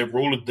have that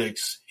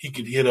Rolodex he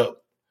could hit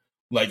up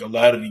like a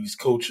lot of these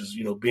coaches,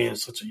 being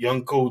such a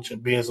young coach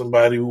and being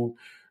somebody who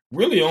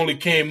really only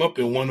came up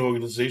in one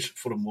organization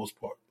for the most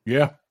part.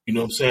 Yeah. You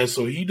know what I'm saying?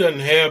 So he doesn't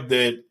have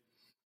that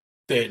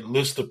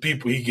list of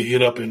people he can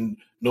hit up and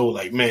know,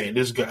 like, man,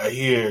 this guy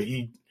here,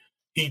 he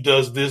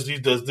does this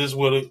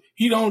with it.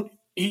 He don't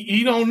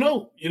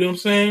know. You know what I'm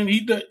saying?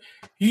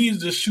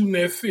 He's just shooting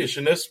that fish,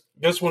 and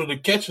that's one of the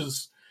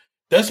catches.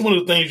 That's one of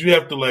the things you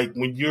have to, like,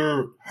 when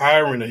you're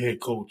hiring a head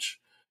coach,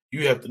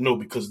 you have to know,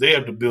 because they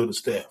have to build a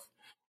staff.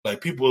 Like,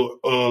 people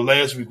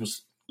last week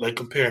was like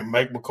comparing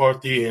Mike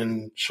McCarthy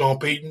and Sean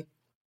Payton.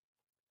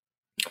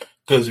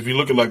 Because if you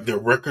look at like their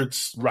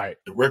records, Right.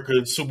 the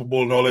records, Super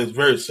Bowl and all that is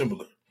very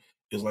similar.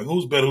 It's like,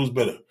 who's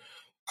better?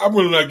 I'm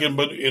really not getting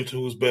into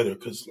who's better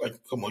because, like,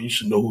 come on, you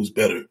should know who's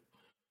better.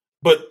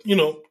 But,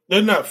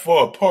 they're not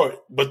far apart,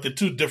 but they're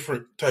two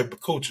different type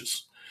of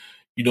coaches.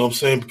 You know what I'm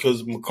saying?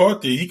 Because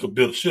McCarthy, he could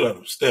build shit out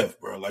of staff,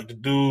 bro. Like, the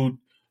dude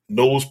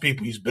knows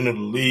people. He's been in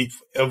the league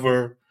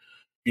forever.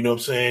 You know what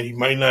I'm saying? He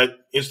might not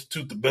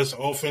institute the best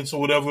offense or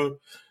whatever,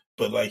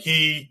 but, like,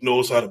 he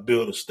knows how to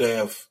build a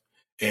staff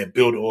and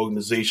build an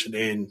organization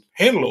and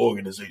handle an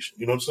organization.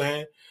 You know what I'm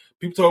saying?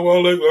 People talk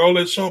about all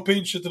that Sean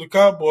Payton shit to the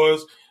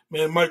Cowboys.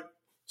 Man, Mike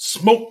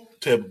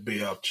smoked Tampa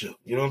Bay out here.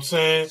 You know what I'm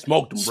saying?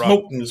 Smoked him, bro.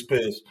 Smoked in this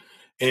pass.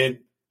 And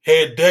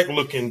had Dak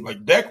looking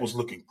like Dak was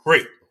looking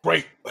great.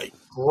 Great. Like,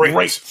 great.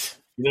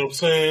 You know what I'm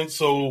saying?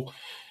 So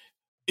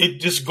it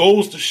just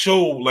goes to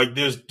show, like,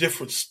 there's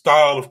different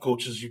style of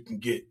coaches you can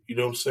get. You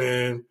know what I'm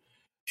saying?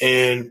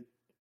 And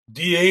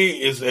DA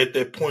is at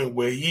that point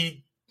where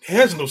he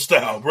has no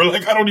style, bro.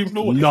 Like, I don't even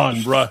know what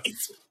none, bro.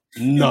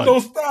 None. No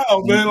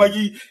style, man. Like,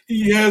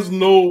 he has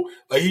no,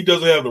 like, he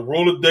doesn't have the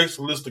Rolodex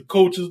list of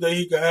coaches that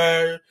he can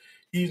hire.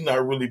 He's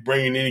not really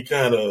bringing any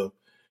kind of,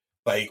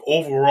 like,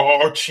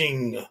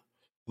 overarching,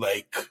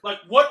 like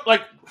what,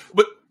 like,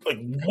 but like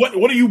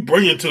what are you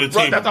bringing to the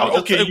table? That's how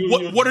okay,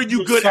 what are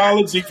you good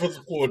solid at? Solid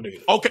defensive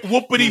coordinator. Okay,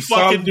 what would he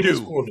fucking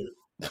do?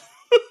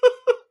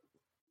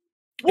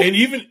 And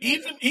even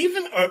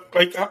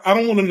like, I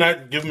don't want to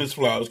not give him his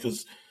flowers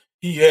because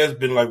he has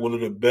been like one of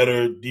the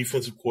better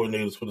defensive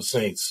coordinators for the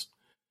Saints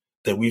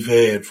that we've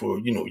had for,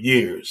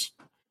 years.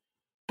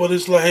 But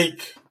it's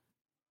like,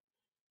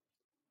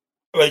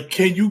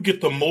 can you get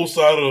the most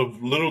out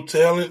of little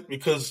talent?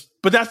 Because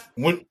But that's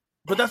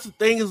the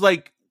thing is,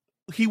 like,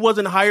 he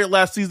wasn't hired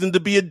last season to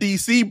be a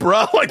DC,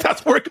 bro. Like,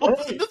 that's where it goes.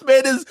 Right. This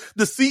man is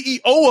the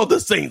CEO of the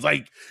Saints.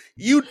 Like,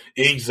 you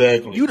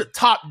the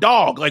top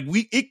dog. Like,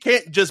 it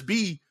can't just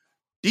be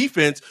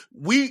defense.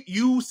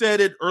 You said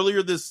it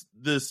earlier this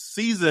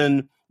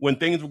season when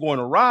things were going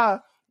awry,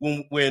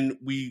 when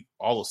we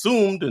all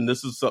assumed, and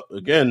this is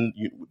again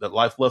the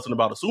life lesson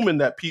about assuming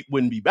that Pete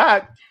wouldn't be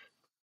back.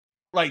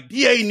 Like,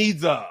 DA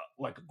needs a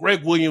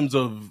Greg Williams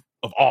of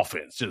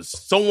offense,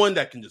 just someone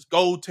that can just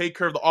go take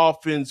care of the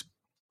offense.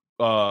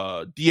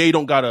 DA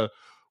don't gotta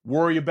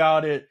worry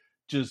about it.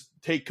 Just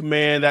take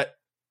command.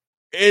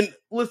 And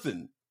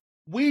listen,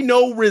 we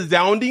know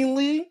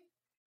resoundingly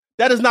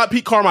that is not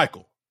Pete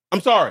Carmichael. I'm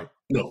sorry,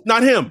 no,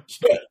 not him. It's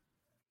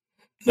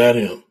not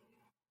him.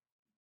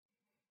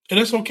 And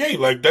that's okay.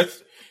 Like,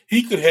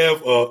 he could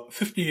have a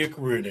 50-year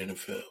career in the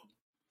NFL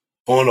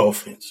on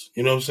offense.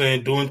 You know what I'm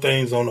saying? Doing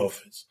things on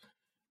offense.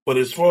 But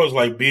as far as,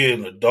 like,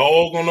 being a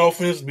dog on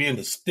offense, being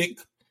the stick,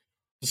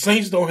 the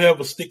Saints don't have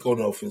a stick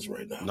on offense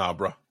right now. Nah,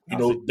 bro.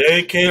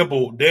 Dan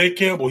Campbell,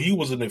 he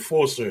was an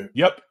enforcer.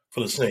 Yep. For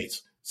the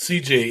Saints.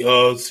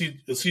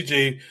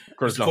 CJ,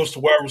 Curtis coach to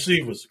wide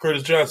receivers,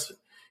 Curtis Johnson.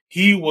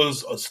 He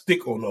was a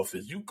stick on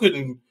offense. You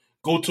couldn't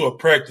go to a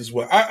practice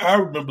where I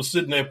remember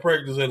sitting at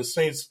practice at a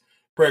Saints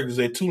practice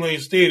at Tulane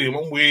Stadium.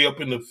 I'm way up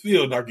in the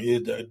field and I could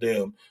hit that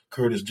damn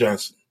Curtis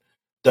Johnson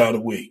down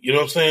the way. You know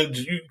what I'm saying?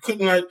 You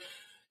couldn't, like,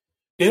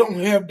 they don't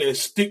have that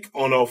stick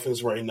on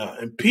offense right now.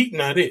 And Pete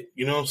not it.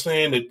 You know what I'm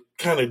saying? To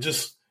kind of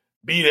just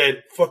be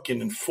that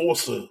fucking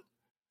enforcer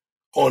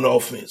on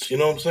offense. You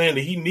know what I'm saying?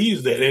 That he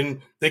needs that.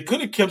 And they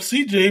could have kept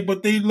CJ,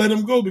 but they let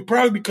him go.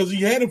 Probably because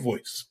he had a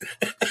voice.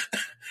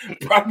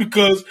 Probably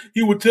because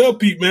he would tell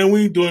Pete, man,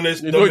 we ain't doing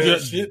that dumb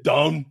shit.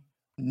 Dumb.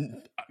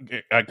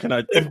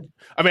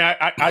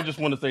 I just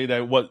want to say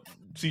that what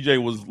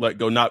CJ was let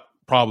go, not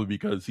probably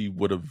because he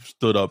would have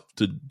stood up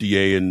to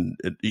DA and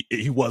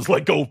he was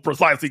let go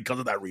precisely because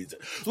of that reason.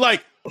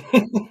 Like,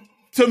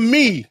 to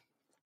me,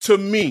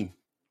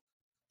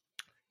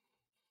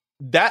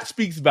 that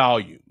speaks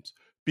volumes,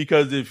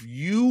 because if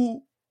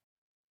you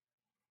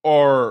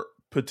are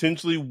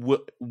potentially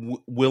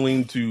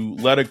willing to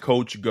let a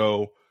coach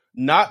go,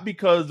 not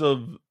because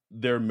of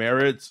their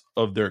merits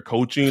of their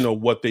coaching or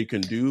what they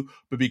can do,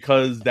 but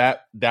because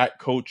that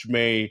coach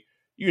may,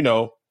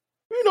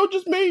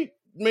 just may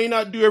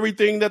not do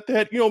everything that the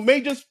head,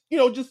 may just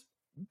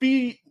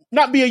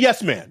not be a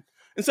yes man.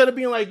 Instead of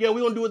being like, yeah,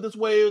 we're gonna do it this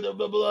way, blah,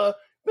 blah, blah.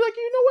 Be like,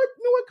 you know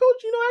what,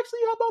 coach, actually,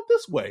 how about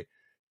this way?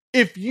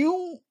 If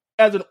you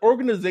as an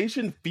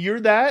organization fear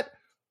that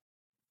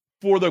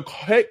for the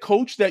head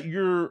coach that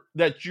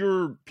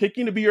you're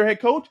picking to be your head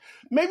coach,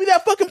 maybe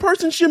that fucking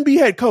person shouldn't be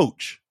head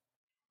coach.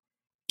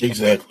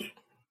 Exactly.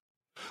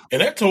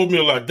 And that told me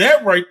a lot.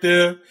 That right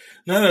there,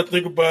 now that I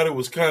think about it,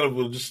 was kind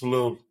of just a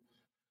little,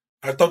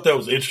 I thought that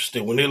was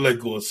interesting when they let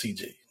go of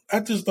CJ. I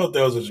just thought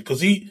that was interesting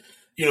because he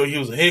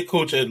was a head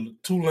coach at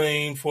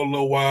Tulane for a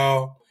little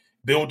while,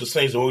 been with the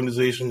Saints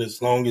organization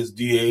as long as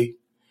DA,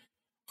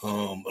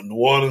 a New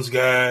Orleans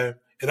guy.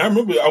 And I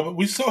remember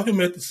we saw him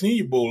at the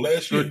Senior Bowl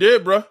last year. Sure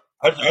did, bro.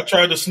 I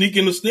tried to sneak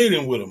in the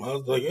stadium with him. I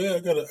was like, yeah, I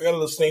got a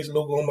little Saints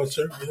logo on my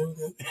shirt.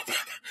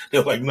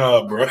 They're like,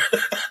 nah, bro.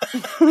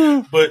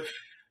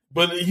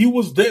 But he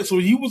was there. So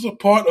he was a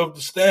part of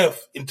the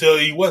staff until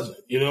he wasn't.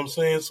 You know what I'm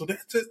saying? So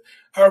that's it.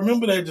 I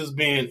remember that just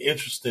being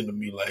interesting to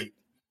me. Like,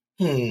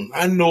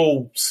 I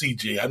know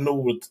CJ. I know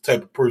what the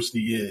type of person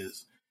he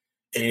is.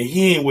 And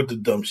he ain't with the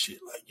dumb shit.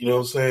 Like, you know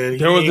what I'm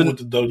saying? With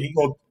the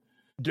dumb.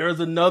 There's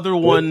another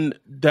one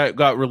that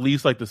got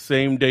released like the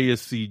same day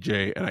as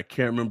CJ, and I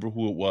can't remember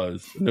who it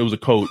was. And it was a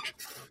coach.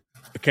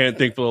 I can't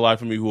think for the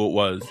life of me who it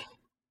was.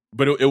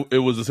 But it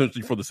was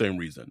essentially for the same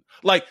reason.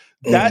 Like,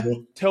 that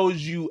tells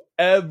you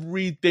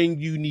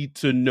everything you need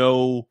to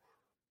know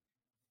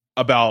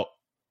about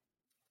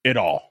it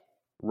all,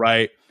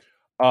 right?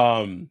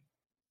 So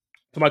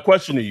my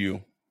question to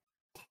you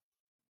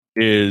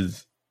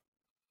is,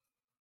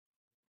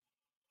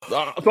 so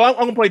I'm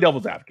going to play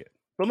devil's advocate.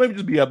 So let me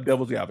just be a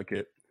devil's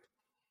advocate.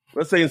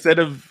 Let's say instead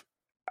of,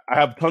 I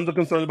have tons of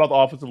concerns about the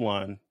offensive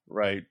line,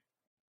 right?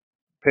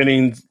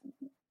 Penning's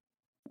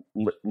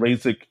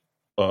LASIK,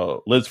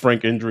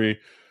 Lisfranc injury.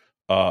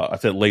 I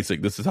said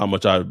LASIK. This is how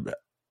much I've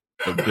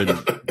been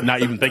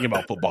not even thinking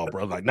about football,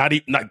 bro. Like not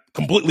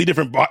completely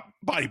different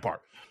body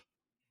part.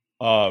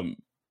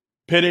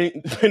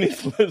 Penning's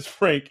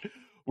Lisfranc,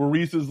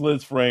 Maurice's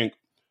Lisfranc.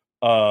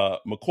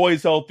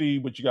 McCoy's healthy,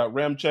 but you got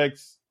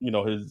Ramchek's,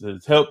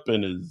 his hip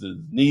and his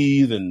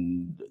knees,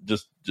 and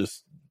just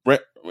it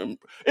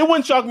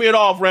wouldn't shock me at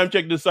all if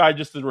Ramchek decided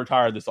just to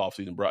retire this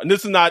offseason, bro. And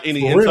this is not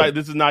any insight.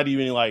 This is not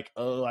even like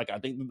I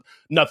think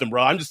nothing,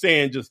 bro. I'm just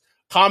saying, just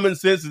common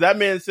sense. That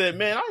man said,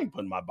 "Man, I ain't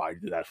putting my body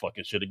through that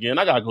fucking shit again.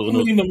 I gotta go." I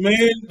mean,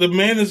 the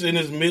man is in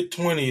his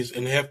mid-20s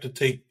and has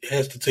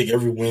to take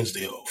every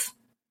Wednesday off.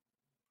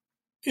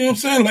 You know what I'm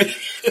saying? Like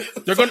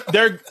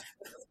they're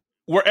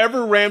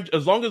wherever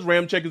as long as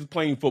Ramchek is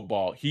playing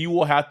football, he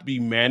will have to be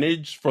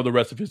managed for the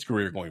rest of his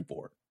career going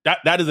forward.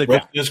 That is a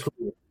fact.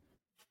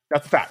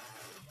 That's a fact.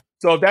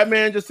 So if that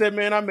man just said,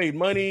 "Man, I made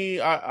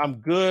money. I'm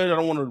good. I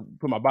don't want to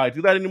put my body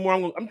through that anymore.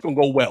 I'm just gonna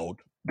go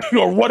weld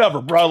or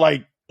whatever, bro."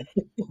 Like,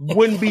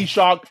 wouldn't be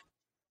shocked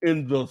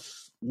in the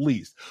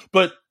least.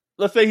 But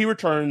let's say he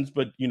returns,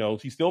 but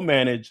he's still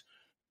managed.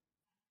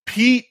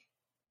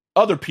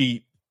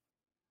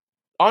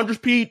 Andres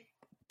Pete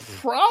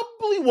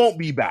probably won't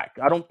be back.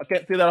 I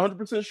can't say that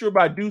 100% sure,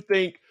 but I do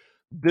think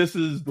this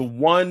is the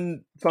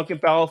one sunken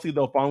fallacy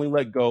they'll finally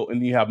let go,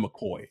 and you have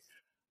McCoy.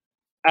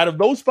 Out of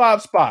those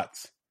 5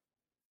 spots,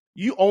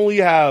 you only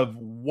have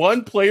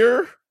one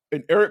player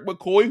in Eric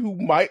McCoy who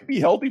might be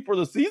healthy for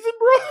the season,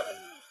 bro.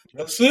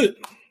 That's it.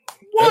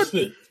 What? That's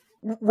it.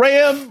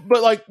 Ram,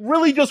 but like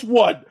really just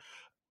one.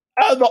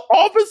 Out of the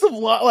offensive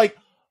line, like,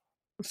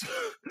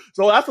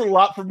 so that's a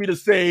lot for me to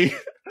say.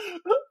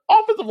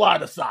 Offensive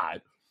line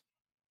aside,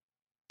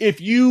 if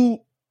you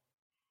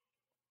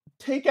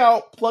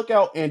pluck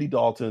out Andy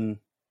Dalton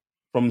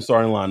from the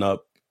starting lineup,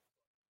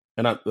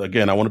 and I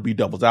want to be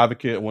devil's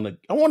advocate. I want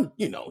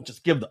to,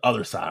 just give the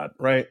other side,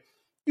 right?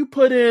 You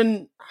put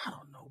in, I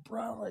don't know,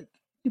 bro. Like,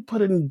 you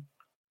put in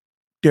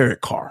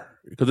Derek Carr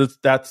because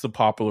that's the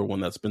popular one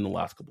that's been the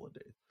last couple of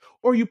days,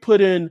 or you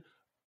put in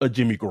a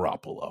Jimmy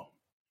Garoppolo.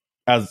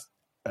 As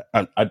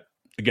I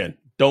again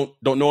don't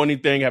know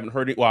anything, haven't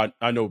heard it. Well,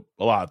 I know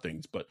a lot of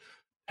things, but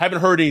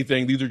haven't heard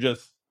anything. These are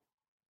just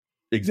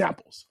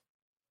examples,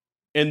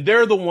 and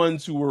they're the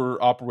ones who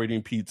were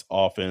operating Pete's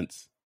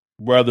offense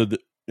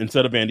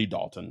instead of Andy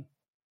Dalton.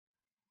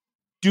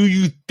 Do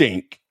you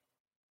think,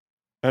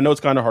 I know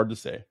it's kind of hard to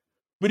say,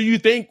 but do you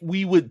think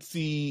we would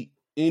see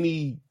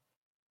any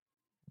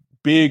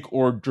big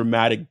or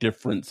dramatic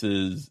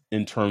differences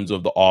in terms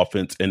of the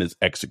offense and its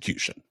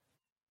execution?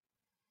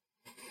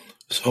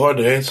 It's hard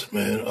to answer,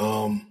 man.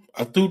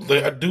 I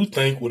do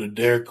think with a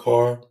Derek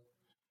Carr,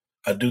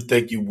 I do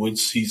think you would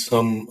see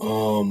some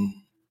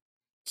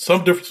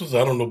differences.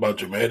 I don't know about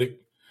dramatic.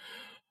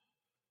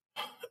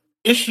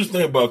 Interesting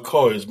thing about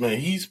Carr is, man,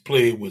 he's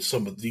played with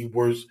some of the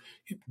worst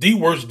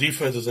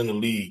defenses in the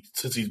league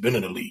since he's been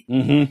in the league.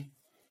 Mm-hmm.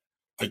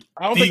 Like,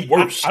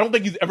 worst. I don't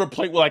think he's ever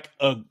played with like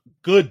a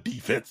good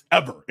defense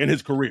ever in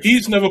his career.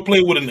 He's never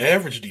played with an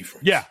average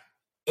defense. Yeah,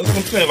 that's what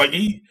I'm saying. Like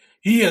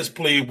he has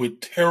played with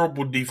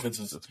terrible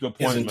defenses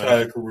his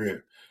entire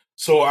career.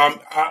 So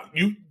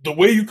the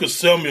way you could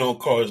sell me on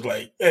Carr is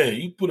like, hey,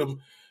 you put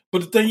him.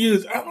 But the thing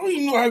is, I don't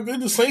even know how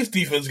good the Saints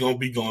defense is going to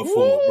be going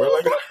forward, bro.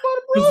 Like,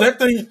 because that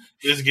thing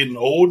is getting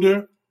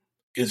older,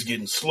 it's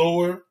getting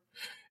slower,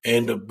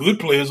 and the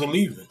good players are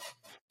leaving.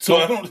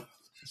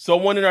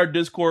 Someone in our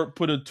Discord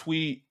put a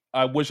tweet.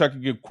 I wish I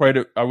could give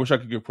credit. I for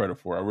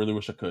it. I really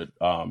wish I could.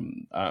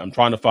 I'm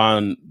trying to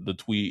find the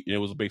tweet. It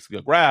was basically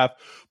a graph,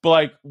 but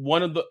like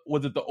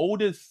was it the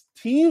oldest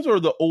teams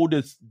or the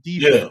oldest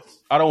defense? Yeah.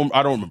 I don't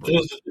remember.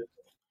 I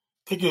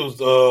think it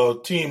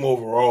was team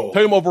overall.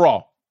 Team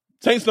overall.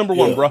 Saints number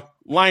 1, bro.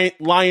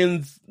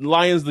 Lions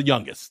the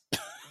youngest.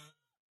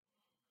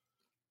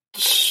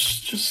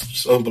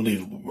 Just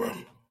unbelievable, bro.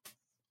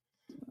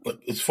 Like,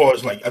 as far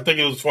as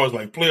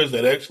players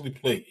that actually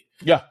play,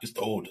 it's the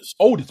oldest.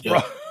 Oldest,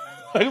 bro.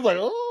 I was like,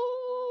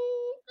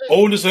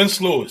 oldest and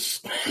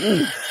slowest.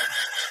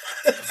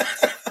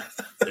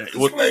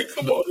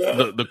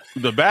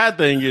 The bad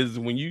thing is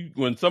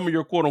when some of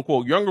your quote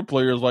unquote younger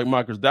players like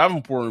Marcus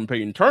Davenport and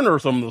Peyton Turner are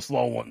some of the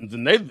slow ones,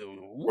 and they do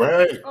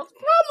right problems,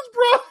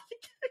 bro.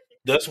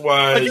 That's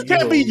why Like, you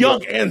can't be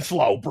young and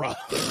slow, bro.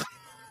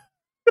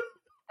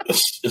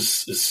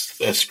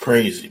 That's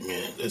crazy,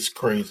 man. That's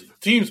crazy.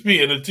 Team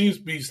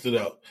speed stood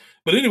out.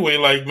 But anyway,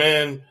 like,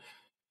 man,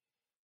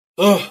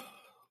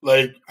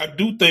 like, I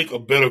do think a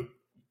better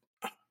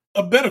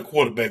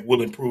quarterback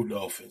will improve the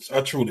offense.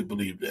 I truly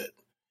believe that.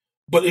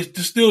 But it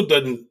still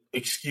doesn't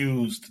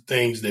excuse the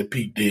things that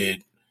Pete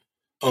did.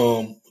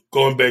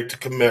 Going back to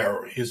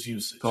Kamara, his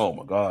usage. Oh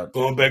my God.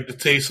 Going back to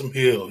Taysom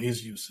Hill,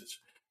 his usage.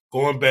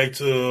 Going back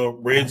to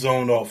red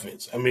zone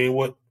offense. I mean,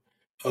 what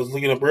I was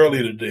looking up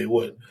earlier today,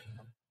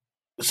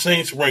 the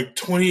Saints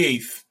ranked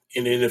 28th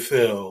in the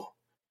NFL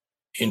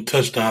in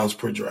touchdowns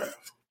per drive.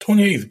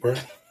 28th, bro.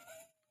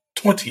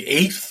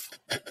 28th?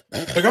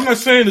 Like, I'm not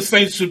saying the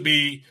Saints should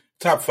be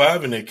top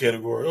 5 in that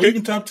category or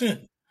even top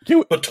 10.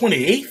 But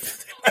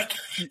 28th?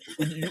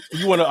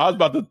 You want to? I'm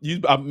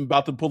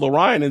about to pull a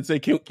Ryan and say,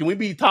 can we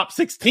be top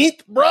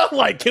 16th, bro?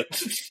 Like,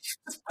 it's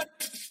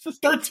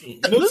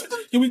 13. You know,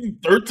 can we be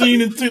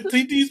 13 in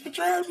TDs per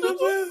drive? You know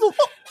what I'm saying?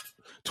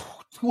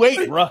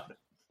 28, bro.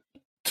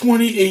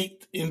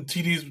 28 in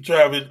TDs per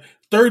drive.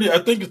 30. I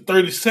think it's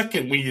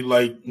 32nd when you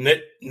like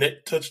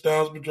net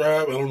touchdowns per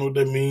drive. I don't know what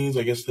that means.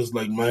 I guess that's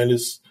like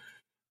minus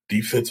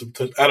defensive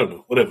touch. I don't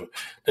know. Whatever.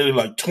 They're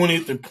like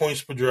 20th in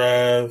points per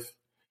drive.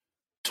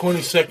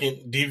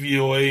 22nd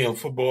DVOA on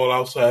Football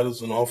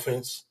Outsiders and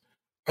offense.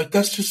 Like,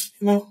 that's just,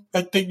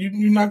 I think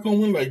you're not going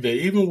to win like that.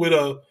 Even with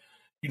a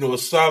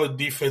solid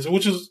defense,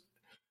 which is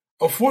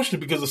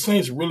unfortunate because the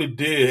Saints really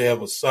did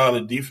have a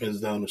solid defense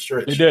down the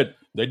stretch.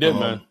 They did,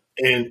 man.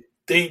 And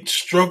they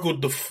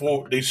struggled to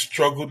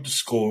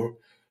score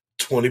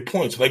 20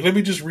 points. Like, let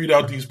me just read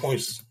out these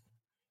points.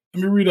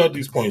 Let me read out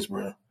these points,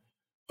 bro.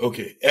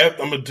 Okay.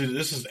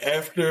 This is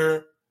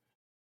after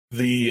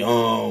the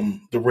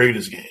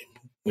Raiders game.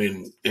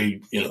 When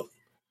they,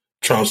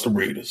 trounced the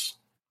Raiders.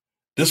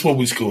 This is what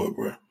we scored,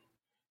 bro.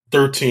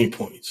 13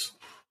 points.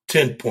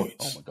 10 points.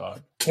 Oh, my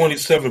God.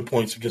 27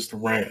 points against the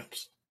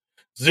Rams.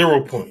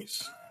 0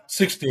 points.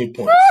 16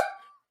 points.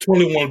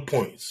 21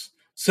 points.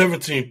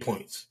 17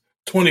 points.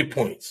 20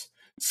 points.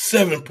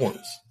 7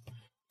 points.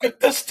 Like,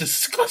 that's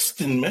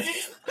disgusting, man. In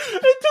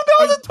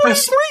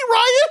 2023,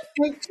 Ryan.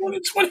 In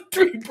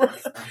 2023, bro.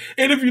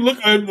 And if you look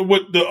at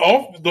what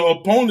the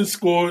opponent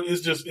scored,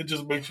 it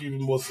just makes you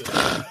even more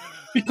sad.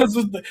 Because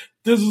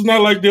this is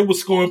not like they were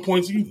scoring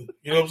points either.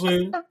 You know what I'm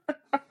saying?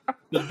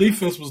 The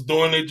defense was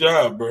doing their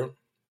job, bro.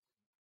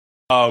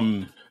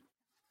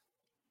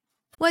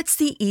 What's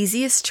the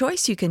easiest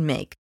choice you can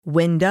make?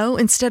 Window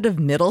instead of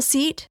middle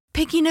seat?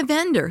 Picking a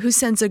vendor who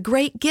sends a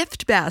great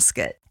gift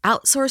basket?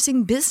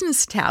 Outsourcing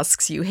business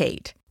tasks you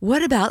hate?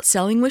 What about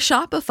selling with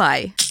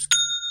Shopify?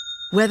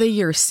 Whether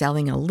you're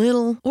selling a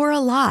little or a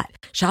lot,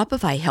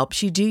 Shopify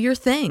helps you do your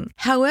thing,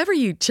 however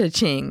you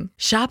cha-ching.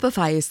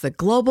 Shopify is the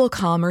global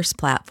commerce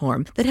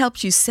platform that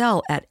helps you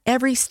sell at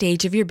every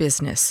stage of your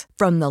business.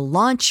 From the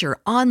launch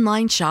your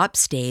online shop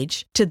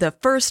stage to the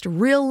first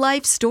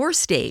real-life store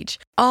stage,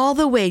 all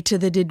the way to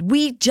the did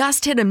we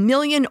just hit 1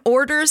 million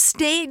orders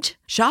stage.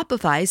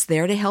 Shopify's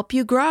there to help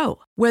you grow.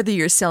 Whether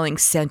you're selling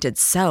scented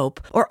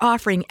soap or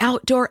offering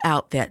outdoor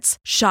outfits,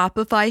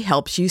 Shopify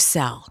helps you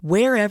sell.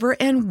 Wherever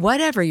and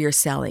whatever you're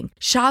selling,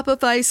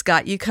 Shopify's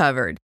got you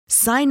covered.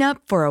 Sign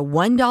up for a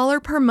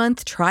 $1 per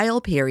month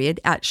trial period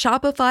at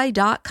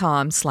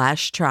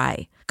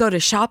shopify.com/try. Go to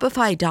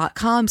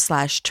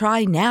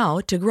shopify.com/try now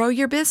to grow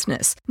your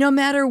business, no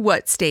matter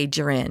what stage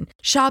you're in.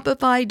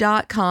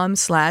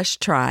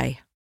 Shopify.com/try.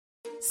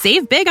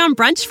 Save big on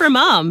brunch for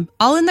mom,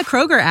 all in the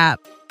Kroger app.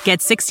 Get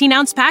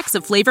 16-ounce packs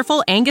of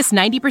flavorful Angus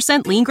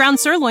 90% lean ground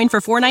sirloin for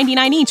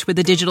 $4.99 each with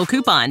a digital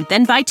coupon.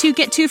 Then buy 2,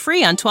 get 2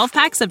 free on 12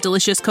 packs of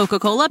delicious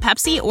Coca-Cola,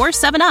 Pepsi, or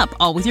 7-Up,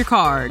 all with your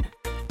card.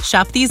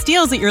 Shop these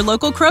deals at your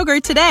local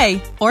Kroger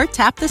today, or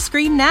tap the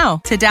screen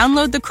now to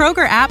download the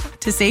Kroger app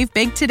to save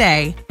big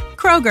today.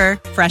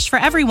 Kroger, fresh for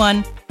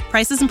everyone.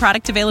 Prices and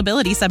product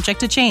availability subject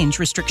to change.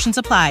 Restrictions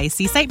apply.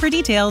 See site for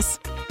details.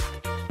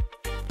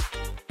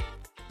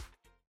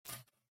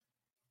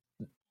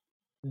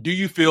 Do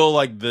you feel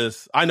like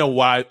this? I know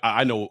what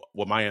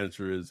my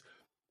answer is,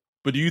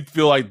 but do you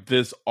feel like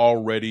this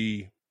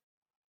already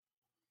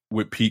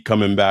with Pete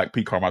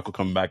Carmichael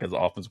coming back as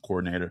offensive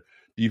coordinator?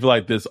 Do you feel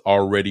like this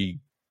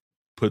already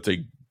puts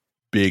a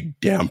big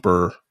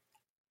damper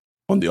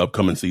on the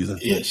upcoming season?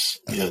 Yes,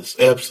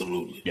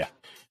 absolutely. Yeah.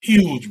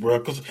 Huge, bro.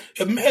 Because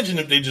imagine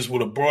if they just would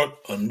have brought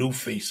a new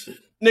face in.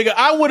 Nigga,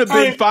 I would have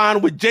been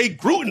fine with Jay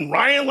Gruden,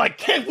 Ryan. Like,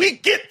 can we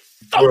get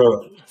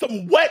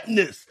some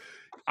wetness?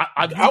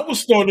 I was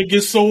starting to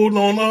get sold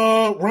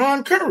on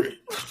Ron Curry.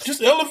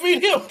 Just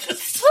elevate him.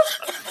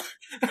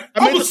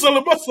 I was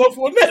selling myself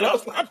on that. I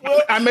was like,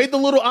 I made the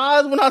little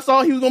eyes when I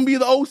saw he was going to be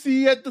the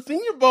OC at the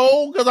Senior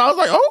Bowl because I was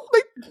like,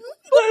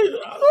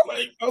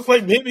 I was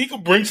like, maybe he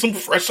could bring some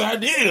fresh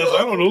ideas. I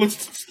don't know.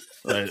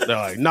 They're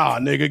like, nah,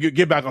 nigga,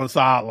 get back on the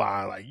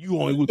sideline. Like, you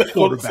only with the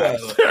quarterback.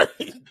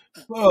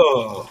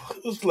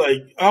 It's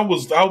like I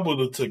would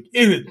have took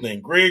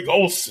anything. Greg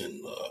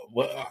Olsen,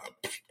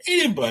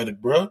 anybody,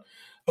 bro.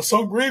 I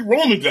saw Greg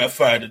Roman got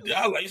fired today.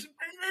 I was like,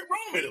 bring Greg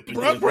Roman up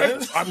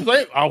in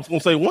there. I was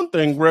gonna say one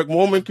thing. Greg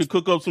Roman could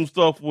cook up some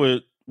stuff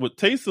with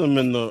Taysom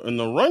in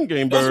the run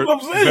game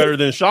better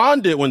than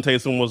Sean did when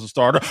Taysom was a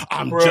starter.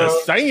 I'm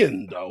just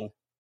saying though.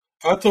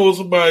 I told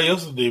somebody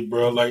yesterday,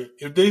 bro. Like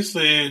if they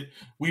said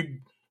we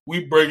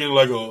bring in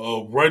like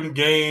a run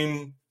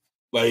game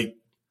like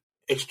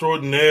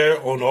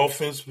extraordinaire on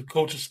offense with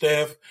coaching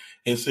staff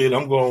and said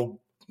I'm gonna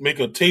make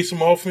a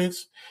Taysom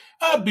offense,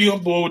 I'd be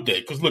on board with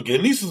that. Because look,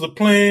 at least it's a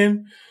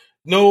plan.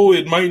 No,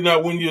 it might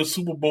not win you a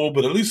Super Bowl,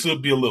 but at least it'll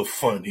be a little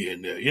fun here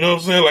and there. You know what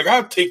I'm saying? Like,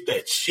 I'll take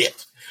that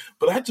shit.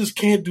 But I just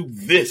can't do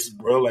this,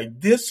 bro.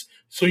 Like this.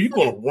 So you're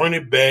going to run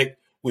it back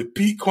with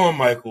Pete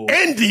Carmichael.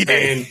 And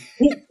D-Day.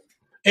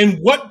 And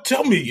what?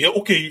 Tell me,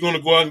 okay, you're going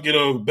to go out and get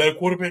a better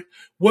quarterback?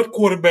 What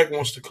quarterback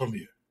wants to come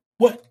here?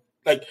 What?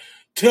 Like,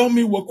 tell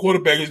me what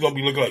quarterback is going to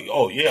be looking like,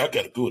 oh, yeah, I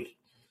got to do it.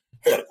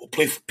 I got to go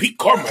play for Pete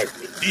Carmichael.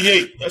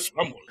 D8. That's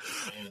what I'm going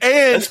to do.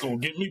 And that's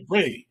going to get me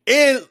paid.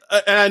 And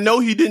I know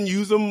he didn't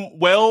use them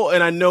well,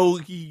 and I know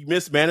he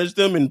mismanaged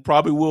them and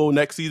probably will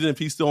next season if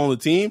he's still on the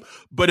team.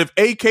 But if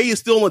AK is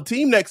still on the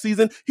team next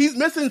season, he's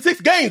missing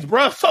 6 games,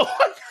 bro. So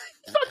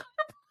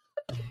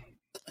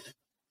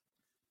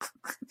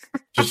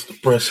just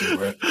depressing,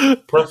 bro.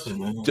 Depressing,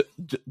 man.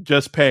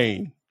 Just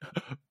pain.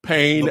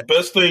 The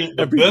best thing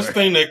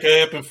that can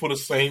happen for the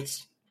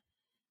Saints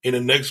in the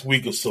next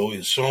week or so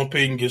is Sean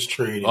Payton gets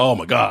traded. Oh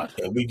my God!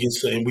 And we get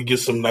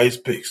some nice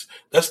picks.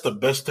 That's the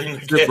best thing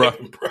that can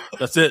happen, bro.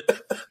 That's it.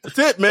 That's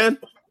it, man.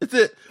 That's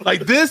it.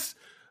 Like this.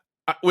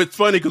 It's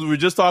funny because we were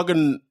just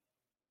talking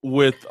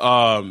with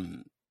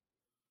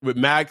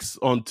Max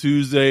on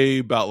Tuesday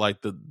about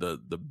like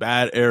the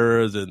bad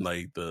errors and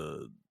like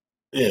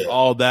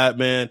all that,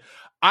 man.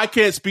 I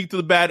can't speak to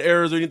the bad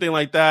errors or anything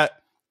like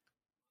that.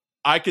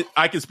 I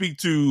can speak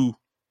to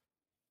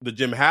the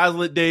Jim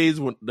Haslett days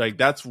when like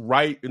that's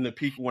right in the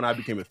peak when I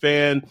became a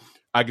fan.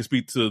 I can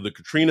speak to the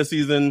Katrina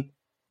season.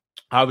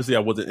 Obviously, I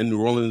wasn't in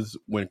New Orleans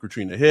when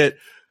Katrina hit,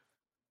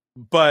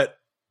 but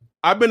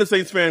I've been a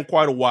Saints fan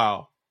quite a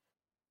while.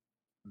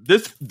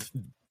 This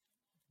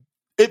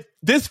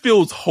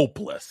feels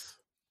hopeless.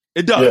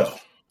 It does.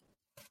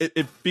 Yeah.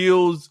 It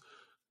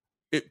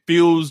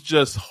feels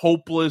just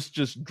hopeless,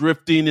 just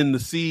drifting in the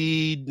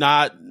sea.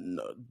 Not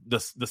the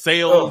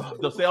sail.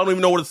 The sail. I don't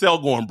even know where the sail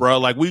going, bro.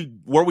 Like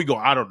where we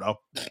going? I don't know.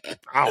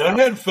 I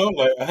hadn't felt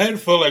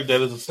like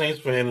that as a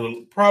Saints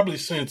fan probably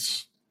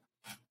since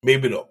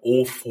maybe the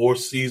 2004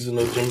 season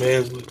of Jim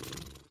Haslett.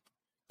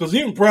 Because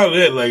even prior to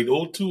that, like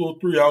 2002,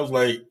 2003, I was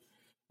like,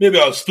 maybe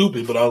I was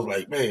stupid, but I was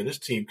like, man, this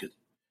team could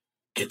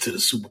get to the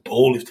Super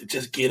Bowl if they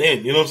just get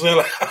in. You know what I'm saying?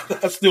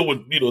 Like, I still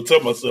would,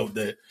 tell myself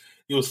that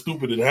it was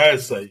stupid in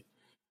hindsight.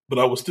 But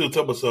I would still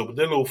tell myself, but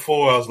that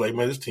 2004, I was like,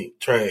 man, this team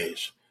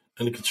trash.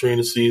 And the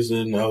Katrina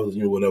season, I was,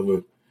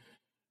 whatever.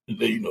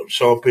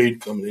 Sean Payton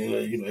coming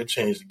in, it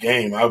changed the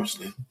game,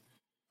 obviously.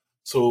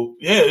 So,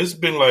 yeah, it's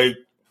been like,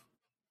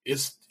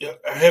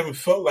 I haven't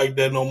felt like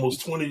that in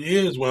almost 20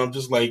 years where I'm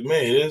just like,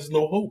 man, there's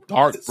no hope.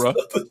 Dark, bro.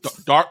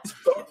 Dark.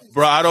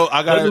 Bro,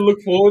 I gotta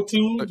look forward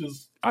to.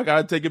 I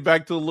gotta take it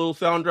back to the little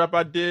sound drop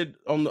I did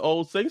on the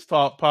old Saints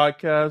Talk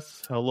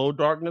podcast. Hello,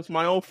 darkness,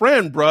 my old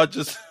friend, bro.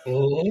 Just.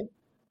 Mm-hmm.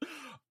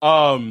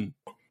 And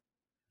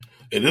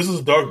this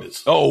is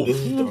darkness. Oh, this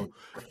is dark.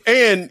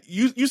 And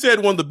you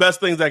said one of the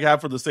best things that can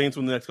happen for the Saints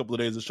in the next couple of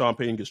days is Sean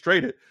Payton gets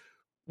traded.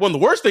 One of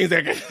the worst things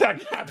that can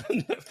happen in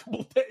the next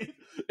couple of days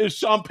is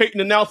Sean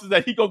Payton announces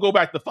that he gonna go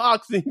back to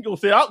Fox and he gonna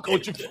say, "I'll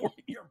coach you for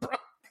a year, bro."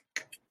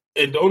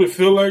 And don't it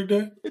feel like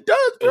that? It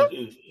does, bro.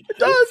 It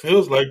does. It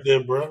feels like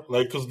that, bro.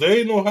 Like, cause there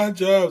ain't no hot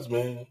jobs,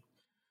 man.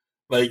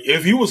 Like,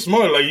 if he was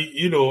smart, like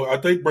I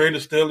think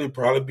Brandon Staley will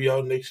probably be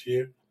out next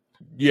year.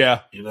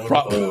 Yeah,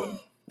 probably.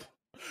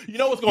 You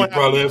know what's going to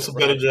happen? Probably have some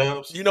better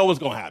jobs. You know what's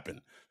going to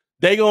happen?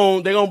 They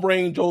gonna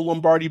bring Joe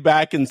Lombardi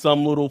back in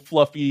some little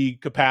fluffy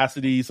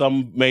capacity,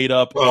 some made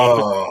up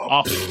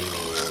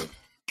office.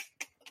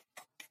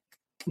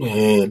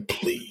 Man,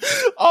 please.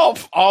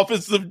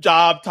 Offensive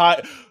job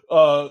type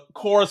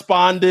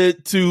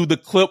correspondent to the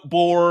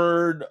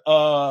clipboard,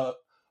 and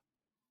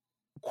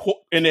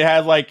it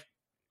has like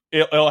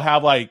it'll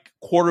have like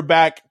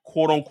quarterback,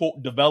 quote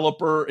unquote,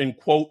 developer in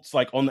quotes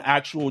like on the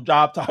actual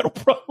job title,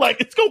 bro.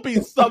 Like it's gonna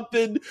be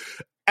something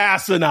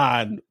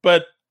asinine,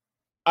 but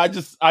I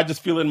just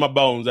feel it in my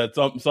bones that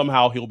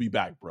somehow he'll be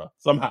back, bro.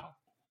 Somehow.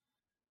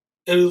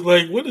 And it's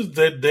like, what is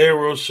that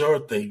Daryl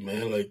Sharp thing,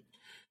 man? Like,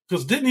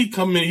 because didn't he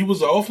come in? He was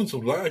the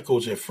offensive line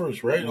coach at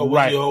first, right? Or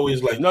was he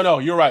always like? No,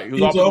 you're right. He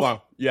was offensive line.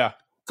 Yeah.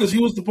 Because he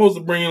was supposed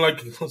to bring in like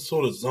some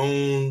sort of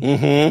zone,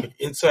 like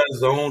inside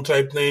zone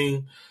type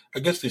thing. I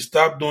guess they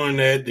stopped doing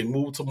that. They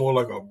moved to more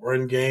like a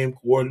run game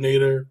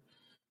coordinator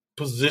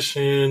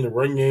position. The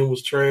run game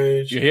was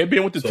trash. Yeah, he had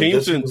been with the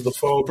team since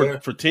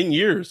for 10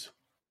 years.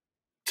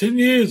 10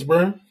 years,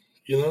 bro.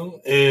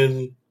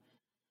 And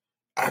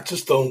I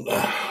just don't.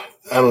 I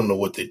don't know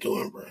what they're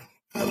doing, bro.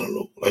 I don't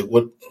know. Like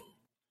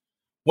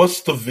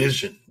what's the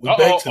vision? We're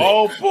back to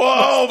that.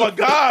 Oh my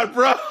God,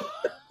 bro.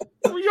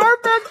 We are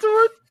back to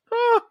it.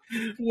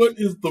 What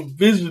is the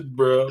vision,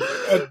 bro?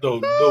 I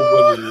don't know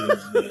what it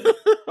is, man.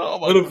 Oh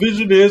but the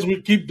vision is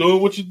we keep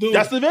doing what you're doing.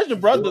 That's the vision,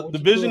 bro. The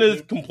vision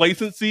is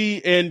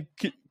complacency and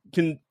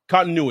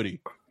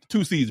continuity.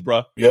 2 C's,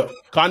 bro. Yep.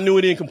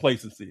 Continuity and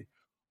complacency.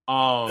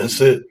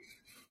 That's it.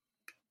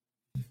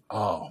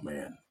 Oh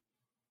man.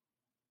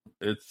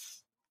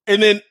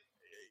 And then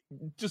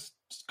just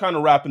kind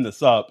of wrapping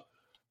this up.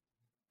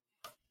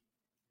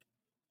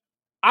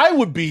 I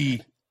would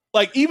be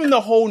like, even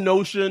the whole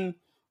notion,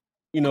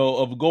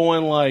 of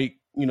going like,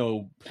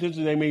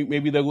 potentially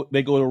maybe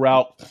they go the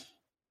route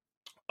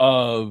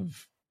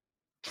of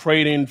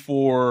trading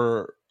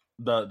for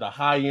the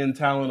high end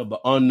talent of the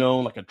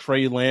unknown, like a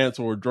Trey Lance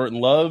or Jordan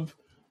Love.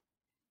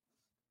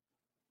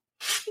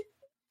 You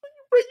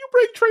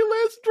bring Trey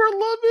Lance and Jordan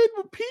Love in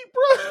with Pete,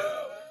 bro.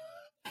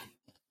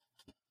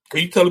 Are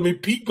you telling me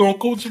Pete gonna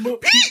coach him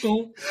up? Pete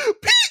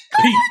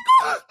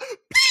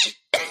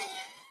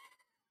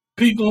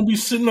gonna be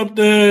sitting up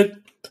there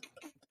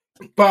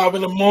at 5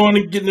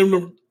 a.m, getting him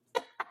to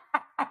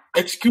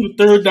execute a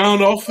third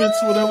down offense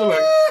or whatever.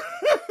 Like,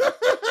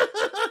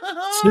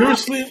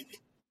 seriously?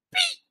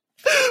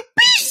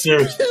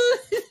 Seriously?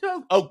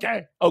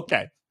 Okay.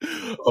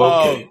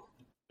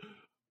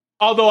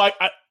 Although I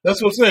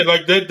that's what I'm saying.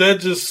 Like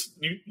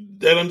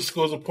that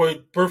underscores a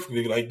point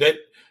perfectly. Like that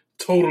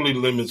totally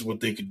limits what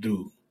they could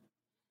do.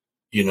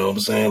 You know what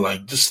I'm saying?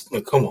 Like, just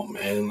come on,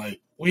 man. Like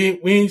we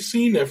ain't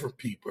seen that from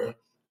Pete, bro.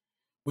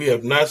 We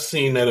have not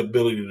seen that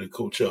ability to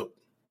coach up.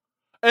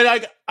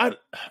 And I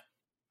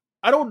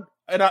don't.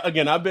 And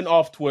again, I've been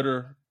off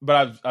Twitter,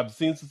 but I've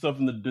seen some stuff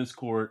in the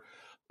Discord.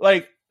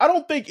 Like, I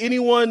don't think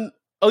anyone,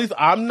 at least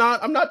I'm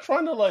not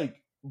trying to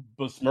like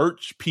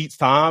besmirch Pete's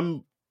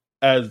time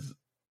as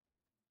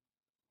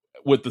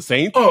with the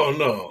Saints. Oh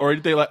no, or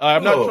anything like.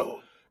 I'm not,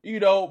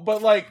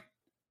 but like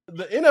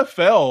the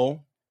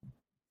NFL,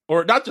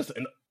 or not just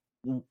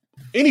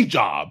any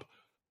job,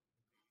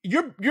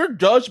 you're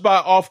judged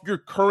off your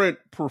current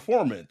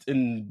performance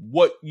and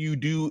what you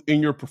do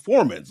in your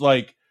performance.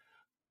 Like,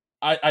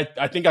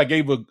 I think I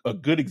gave a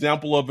good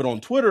example of it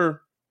on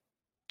Twitter.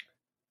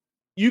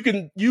 You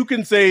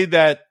can say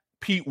that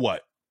Pete,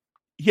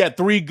 he had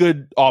 3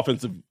 good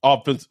offensive.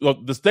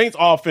 The Saints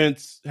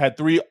offense had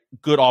 3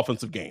 good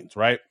offensive games,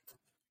 right?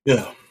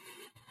 Yeah.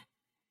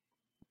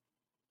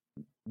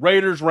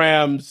 Raiders,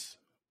 Rams,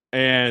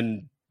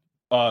 and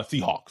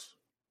Seahawks,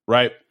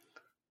 right?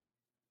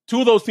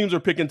 2 of those teams are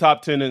picking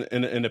top 10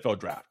 in the NFL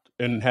draft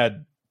and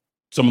had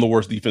some of the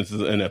worst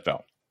defenses in the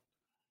NFL.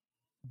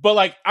 But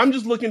like, I'm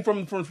just looking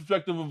from the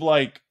perspective of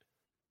like,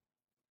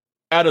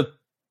 out of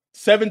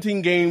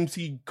 17 games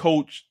he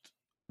coached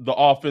the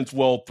offense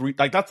well, 3,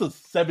 like that's a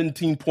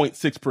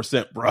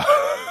 17.6%, bro.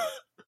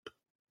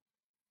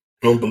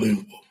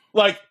 Unbelievable.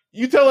 Like,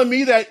 you telling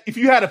me that if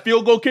you had a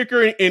field goal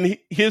kicker and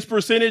his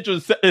percentage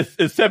is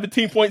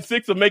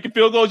 17.6 of making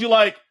field goals, you're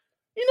like,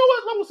 you know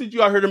what? I'm gonna send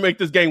you out here to make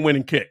this game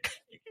winning kick.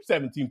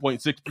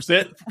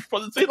 17.6% for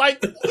the team.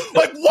 Like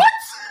what?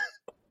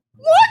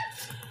 What?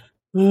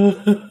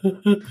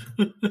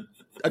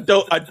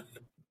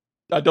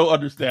 I don't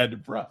understand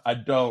it, bro. I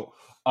don't.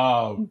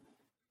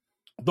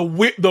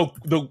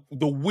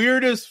 The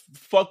weirdest,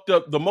 fucked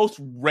up, the most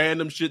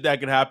random shit that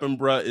could happen,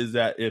 bro, is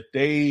that if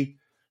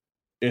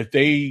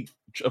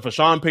a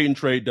Sean Payton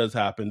trade does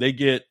happen, they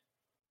get,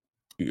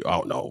 I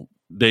don't know,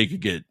 they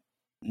could get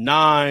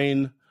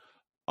 9.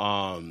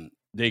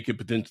 They could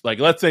potentially, like,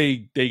 let's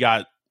say they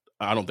got,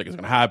 I don't think it's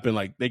going to happen.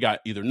 Like, they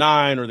got either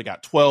 9 or they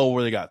got 12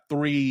 or they got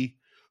 3.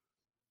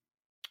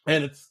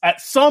 And it's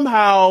at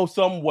somehow,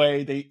 some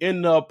way, they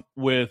end up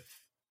with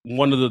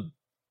one of the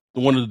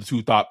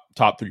 2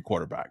 top 3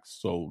 quarterbacks.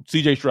 So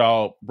CJ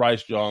Stroud,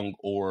 Bryce Young,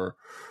 or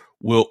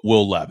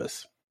Will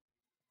Levis.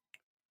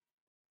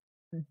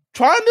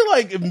 Trying to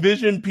like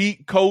envision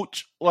Pete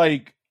coach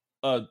like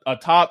a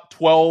top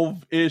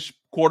 12-ish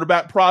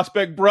quarterback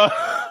prospect, bro.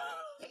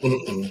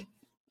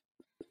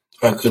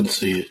 I couldn't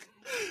see it.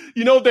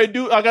 You know what they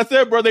do? Like I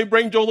said, bro, they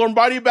bring Joe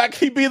Lombardi back.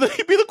 He'd be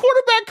the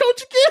quarterback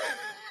coach again.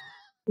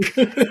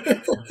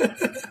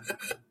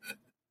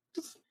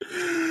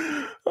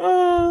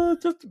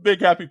 Just a big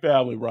happy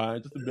family,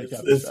 Ryan. Just a big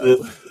happy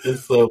family.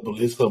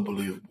 It's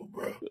unbelievable,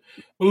 bro.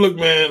 But look,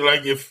 man,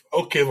 like if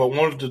I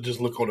wanted to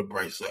just look on the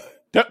bright side.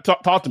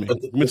 Talk to me.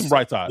 Give me some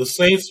bright side.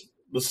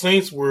 The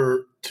Saints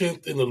were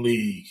 10th in the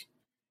league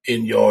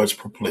in yards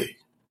per play.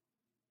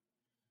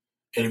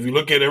 And if you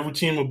look at every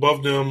team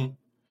above them,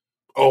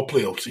 all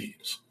playoff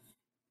teams,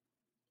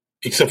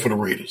 except for the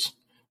Raiders.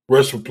 The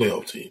rest were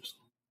playoff teams.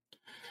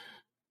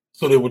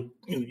 So they were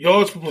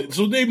yards per play.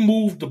 So they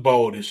moved the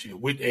ball this year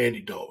with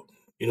Andy Dalton.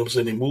 You know what I'm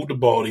saying? They moved the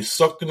ball. They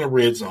sucked in the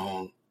red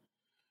zone.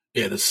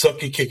 They had a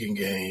sucky kicking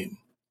game.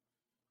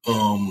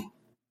 You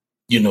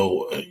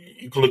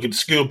can look at the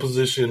skill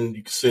position.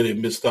 You can say they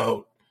missed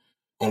out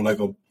on like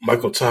a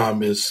Michael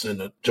Thomas and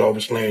a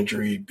Jarvis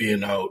Landry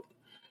being out.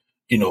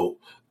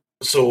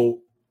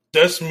 So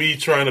that's me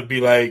trying to be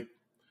like,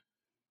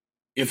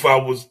 if I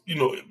was,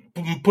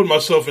 put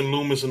myself in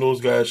Loomis and those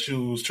guys'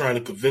 shoes, trying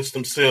to convince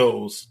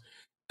themselves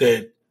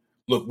that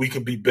look, we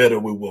could be better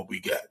with what we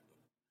got.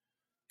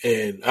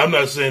 And I'm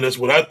not saying that's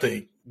what I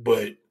think,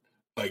 but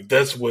like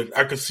that's what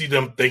I could see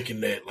them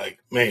thinking that, like,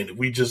 man, if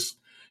we just,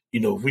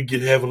 if we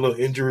could have a little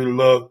injury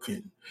luck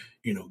and,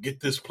 get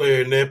this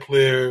player and that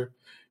player,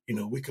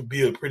 we could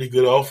be a pretty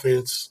good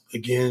offense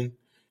again.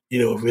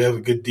 If we have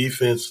a good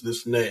defense,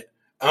 this and that.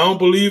 I don't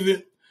believe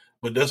it,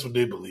 but that's what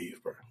they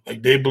believe, bro.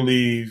 Like they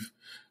believe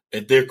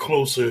that they're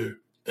closer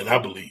than I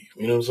believe.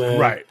 You know what I'm saying?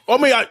 Right. I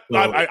mean,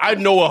 I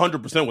know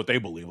 100% what they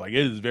believe. Like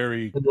it is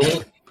very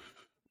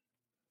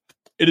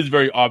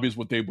obvious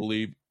what they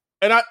believe.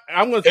 And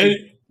I'm going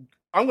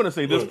to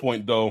say this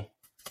point though.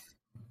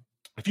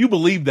 If you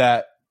believe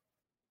that,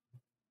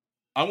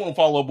 I want to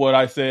follow up what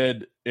I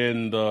said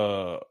in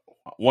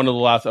one of the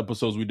last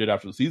episodes we did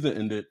after the season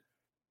ended.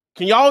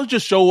 Can y'all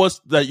just show us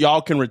that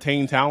y'all can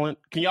retain talent?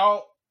 Can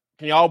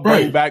y'all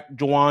bring back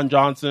Juwan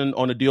Johnson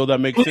on a deal that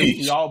makes sense? Can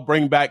y'all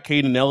bring back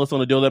Caden Ellis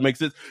on a deal that makes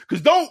sense?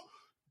 Because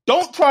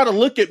don't try to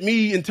look at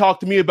me and talk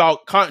to me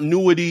about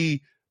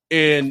continuity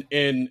and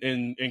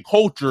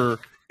culture,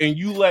 and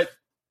you let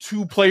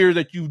two players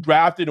that you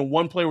drafted and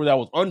one player that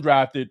was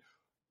undrafted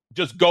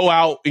just go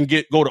out and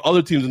go to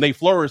other teams and they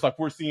flourish, like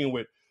we're seeing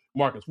with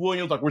Marcus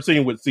Williams, like we're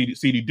seeing with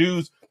CD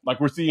Deuce, like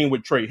we're seeing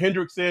with Trey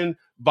Hendrickson,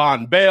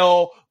 Von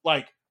Bell.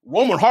 Like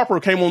Roman Harper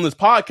came on this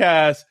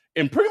podcast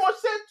and pretty much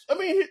said, I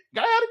mean,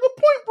 guy had a good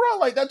point, bro.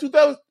 Like that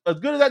as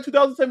good as that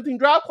 2017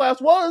 draft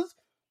class was,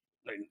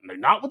 they're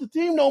not with the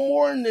team no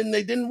more, and then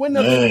they didn't win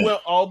nothing.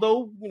 Well,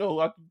 although,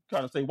 I can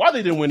kind of say why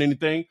they didn't win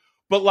anything,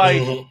 but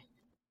like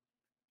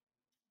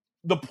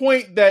the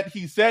point that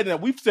he said, and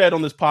that we've said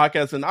on this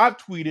podcast, and I've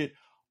tweeted,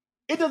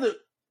 it doesn't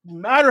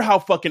matter how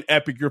fucking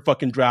epic your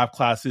fucking draft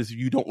class is if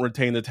you don't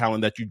retain the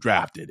talent that you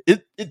drafted.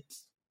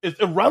 It's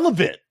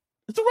irrelevant.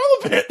 It's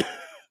irrelevant.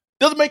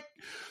 Doesn't make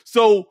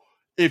so.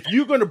 If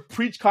you're going to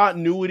preach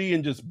continuity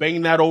and just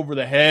bang that over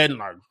the head and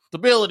like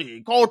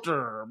stability,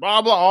 culture,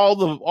 blah blah, all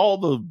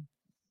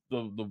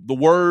the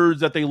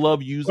words that they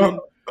love using,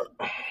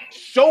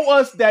 show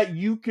us that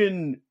you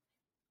can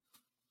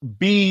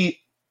be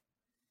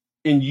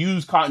and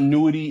use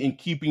continuity in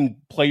keeping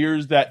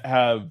players that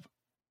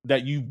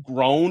you've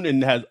grown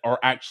and are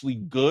actually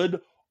good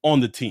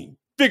on the team.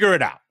 Figure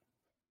it out.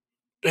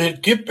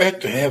 And get back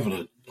to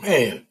having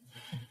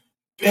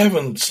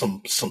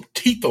some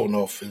teeth on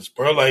offense,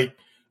 bro. Like,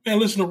 man,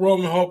 listen to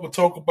Roman Harper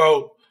talk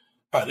about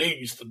how they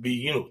used to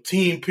be,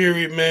 team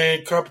period,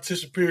 man,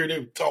 competition period. They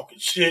were talking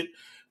shit.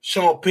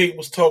 Sean Payton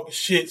was talking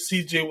shit.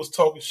 CJ was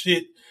talking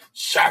shit.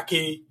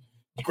 Shockey,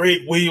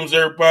 Greg Williams,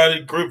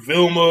 everybody, Greg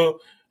Vilma,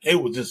 they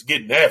were just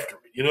getting after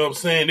it. You know what I'm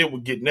saying? They were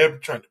getting after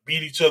it, trying to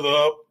beat each other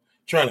up,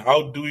 trying to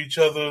outdo each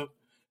other.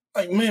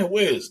 Like, man,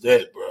 where is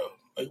that, bro?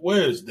 Like,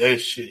 where is that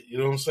shit? You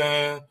know what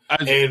I'm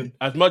saying?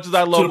 As much as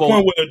I love to the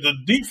point where the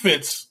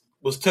defense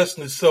was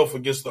testing itself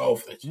against the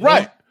offense.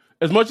 Right. Know?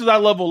 As much as I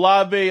love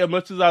Olave, as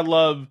much as I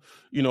love,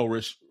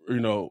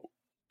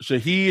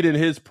 Shaheed and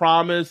his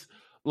promise,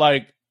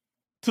 like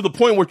to the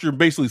point what you're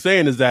basically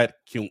saying is that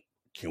can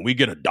we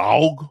get a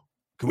dog?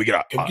 Can we get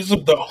a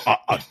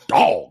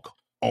dog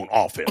on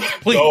offense?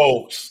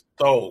 Please.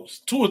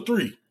 Dogs. 2 or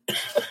 3.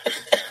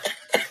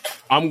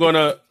 I'm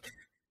gonna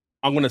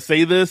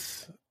say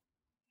this,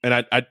 and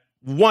I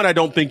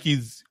don't think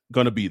he's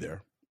gonna be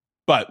there,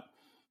 but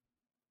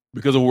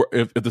because of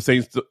if the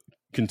Saints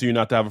continue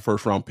not to have a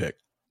first round pick,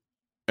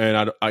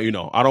 and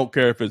I don't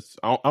care if it's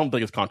I don't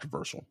think it's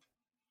controversial,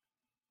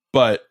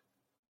 but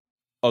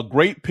a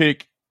great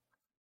pick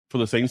for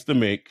the Saints to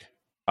make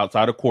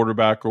outside of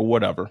quarterback or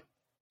whatever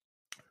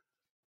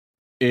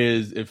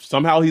is if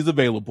somehow he's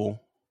available,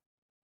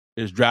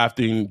 is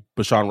drafting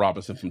Bijan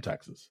Robinson from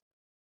Texas.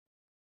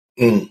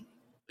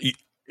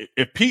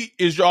 If Pete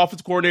is your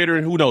offensive coordinator,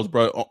 and who knows,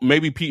 bro,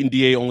 maybe Pete and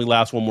DA only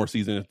last one more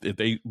season.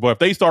 If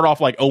they start off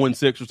like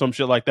 0-6 or some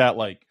shit like that,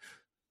 like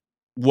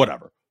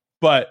whatever.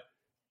 But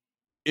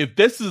if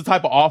this is the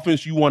type of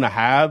offense you want to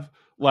have,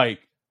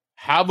 like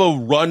have a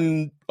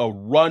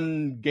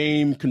run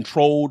game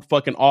controlled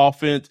fucking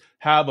offense,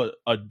 have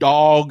a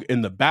dog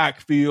in the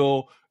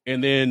backfield,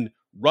 and then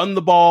run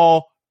the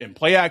ball and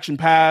play action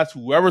pass,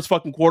 whoever's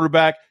fucking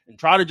quarterback, and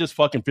try to just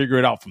fucking figure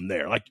it out from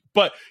there. Like,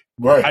 but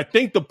right. I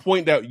think the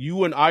point that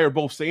you and I are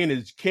both saying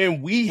is,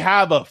 can we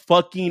have a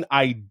fucking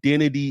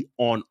identity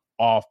on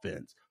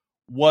offense?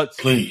 What's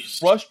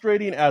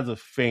frustrating as a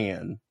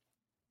fan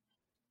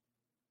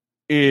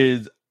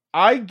is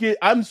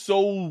I'm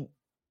so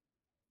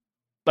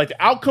like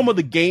the outcome of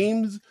the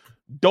games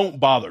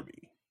don't bother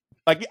me.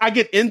 Like I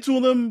get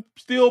into them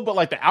still, but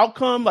like the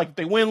outcome, like if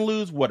they win,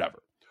 lose,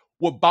 whatever.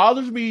 What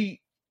bothers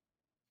me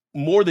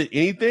more than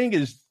anything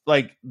is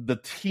like the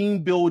team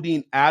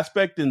building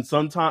aspect and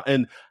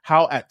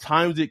how at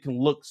times it can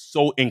look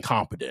so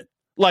incompetent.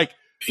 Like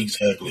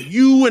exactly,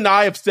 you and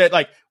I have said,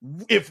 like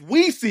if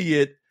we see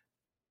it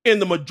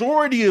and the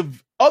majority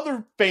of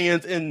other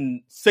fans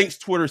in Saints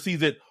Twitter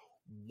sees it,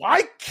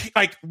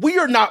 like we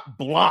are not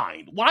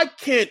blind. Why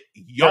can't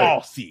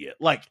y'all see it?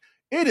 Like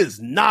it is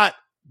not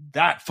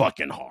that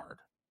fucking hard.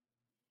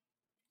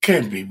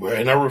 Can't be, bro.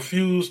 And I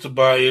refuse to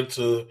buy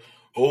into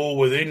Oh,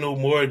 well, they know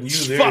more than you.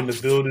 They're in the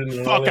building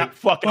and all that.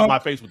 Fuck out my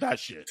face with that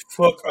shit.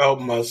 Fuck out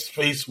my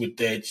face with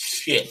that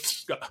shit.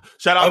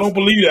 Shout out. I don't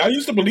believe that. I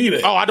used to believe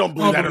that. Oh, I don't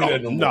believe that at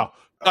all. No.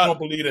 I don't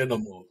believe that no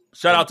more.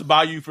 Shout out to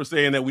Bayou for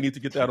saying that we need to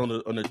get that on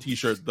the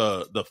t-shirt,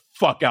 the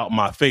fuck out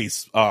my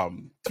face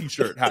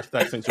t-shirt,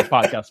 hashtag Saints for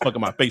Podcast, fuck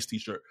out my face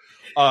t-shirt.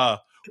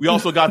 We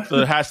also got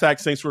the hashtag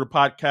Saints for the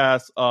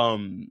Podcast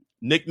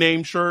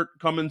nickname shirt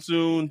coming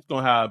soon. It's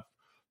going to have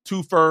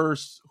Two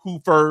First,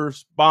 Who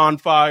First,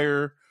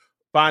 Bonfire,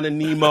 Finding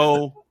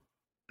Nemo.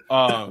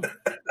 Y'all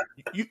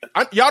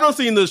don't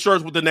seen the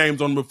shirts with the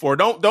names on them before.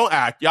 Don't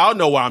act. Y'all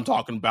know what I'm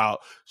talking about.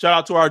 Shout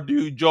out to our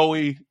dude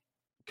Joey,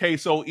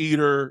 Queso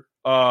Eater,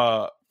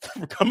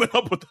 for coming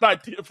up with an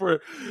idea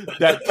for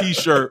that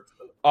t-shirt.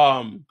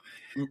 I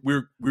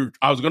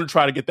was going to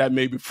try to get that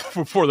made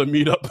before the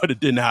meetup, but it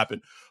didn't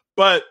happen.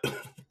 But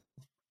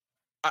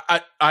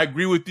I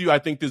agree with you. I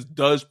think this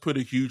does put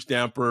a huge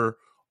damper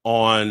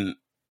on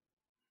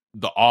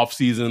the off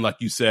season. Like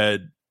you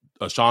said,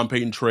 a Sean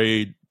Payton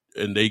trade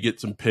and they get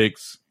some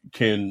picks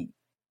can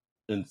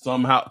in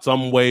some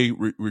way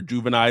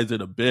rejuvenize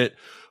it a bit,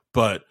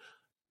 but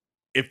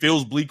it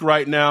feels bleak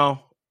right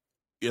now.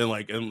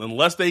 And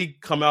unless they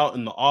come out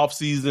in the off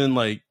season,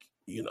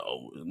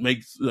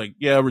 makes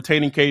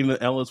retaining Caden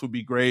Ellis would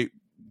be great.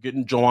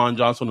 Getting Juwan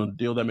Johnson on a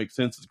deal that makes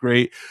sense is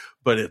great.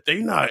 But if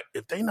they not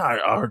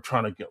are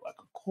trying to get like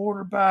a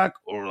quarterback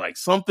or like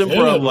something,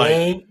 bro,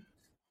 like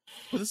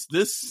we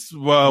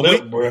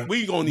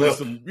gonna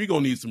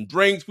need some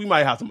drinks. We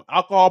might have some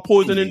alcohol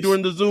poisoning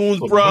during the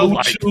Zooms,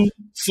 bro.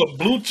 Some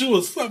blue chew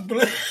or something.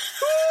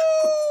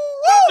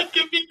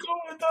 Get me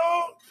going,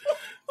 dog.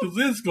 Cause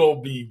it's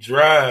gonna be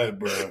dry,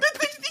 bro.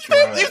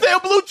 You say a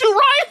blue chew,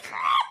 right?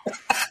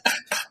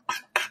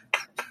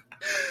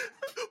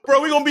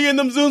 Bro, we gonna be in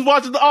them Zooms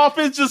watching the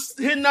offense, just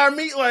hitting our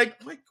meat like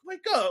wake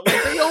up.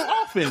 Like they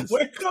on offense.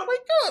 Wake up.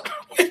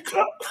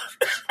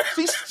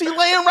 She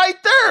laying right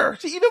there.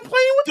 She even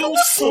playing with the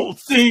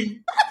whistles.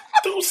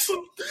 Do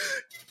something.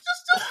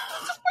 Just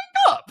wake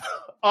up.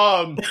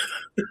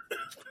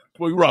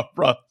 Be rough,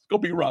 bro. It's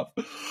gonna be rough.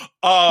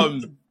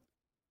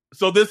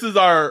 So this is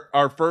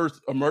our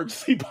first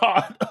emergency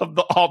pod of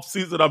the off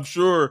season. I'm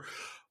sure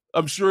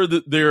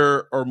that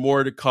there are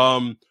more to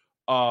come.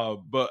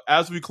 But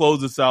as we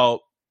close this out,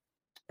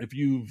 if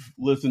you've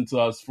listened to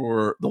us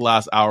for the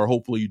last hour,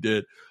 hopefully you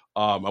did.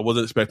 I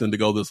wasn't expecting to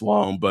go this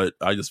long, but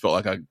I just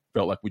felt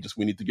like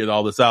we need to get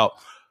all this out.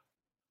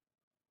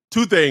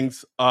 Two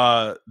things.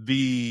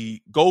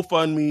 The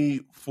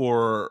GoFundMe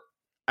for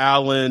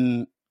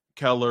Alan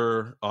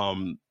Keller,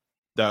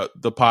 that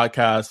the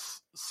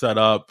podcast set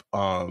up.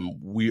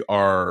 We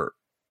are,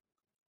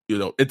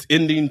 it's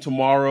ending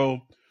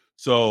tomorrow.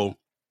 So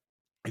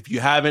if you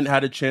haven't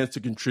had a chance to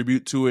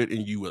contribute to it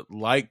and you would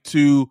like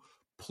to,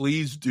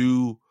 please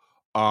do.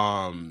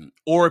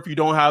 Or if you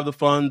don't have the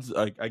funds,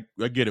 I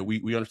get it.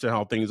 We understand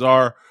how things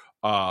are.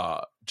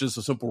 Just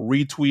a simple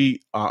retweet.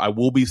 I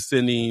will be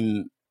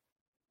sending,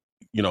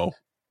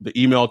 the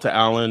email to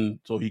Alan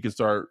so he can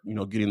start,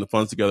 getting the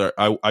funds together.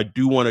 I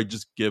do want to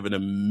just give an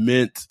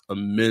immense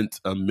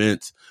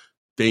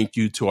thank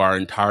you to our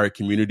entire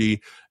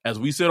community. As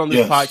we sit on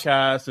this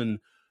podcast and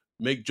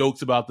make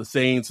jokes about the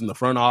Saints and the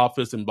front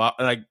office and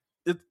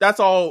that's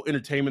all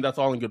entertainment. That's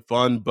all in good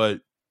fun.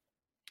 But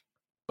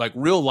like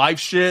real life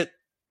shit,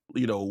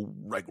 real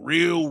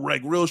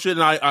shit.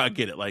 And I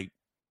get it. Like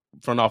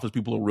front office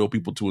people are real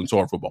people too, and so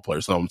are football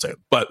players. That's what I'm saying.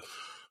 But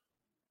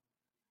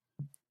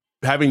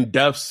having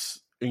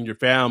deaths in your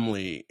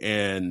family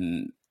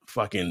and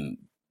fucking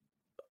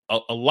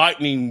a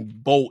lightning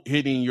bolt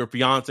hitting your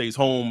fiance's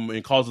home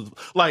and causes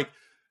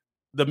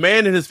the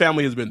man and his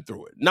family has been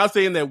through it. Not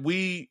saying that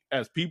we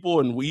as people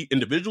and we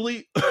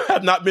individually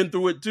have not been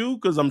through it too,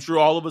 because I'm sure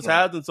all of us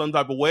have in some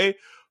type of way,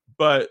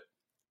 but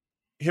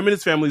him and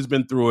his family has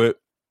been through it.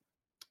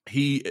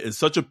 He is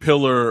such a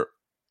pillar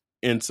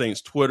in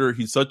Saints Twitter.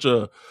 He's such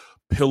a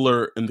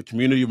pillar in the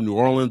community of New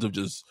Orleans of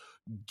just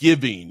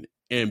giving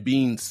and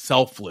being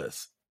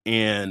selfless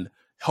and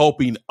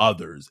helping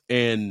others.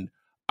 And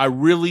I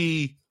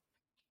really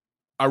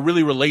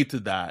relate to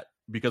that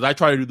because I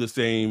try to do the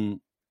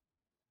same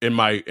in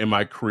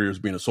my career as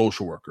being a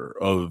social worker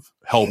of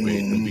helping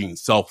and being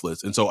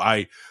selfless. And so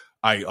I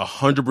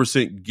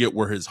 100% get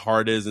where his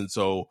heart is. And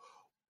so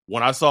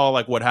when I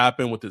saw what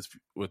happened with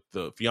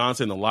the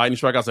fiance and the lightning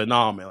strike, I said,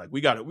 "Nah, man,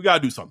 we got to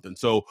do something."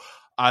 So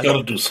I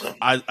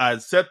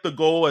set the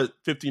goal at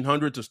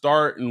 1,500 to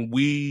start, and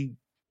we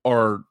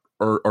are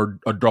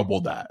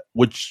double that,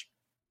 which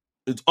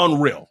is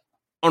unreal.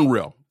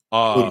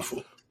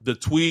 The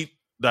tweet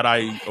that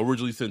I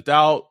originally sent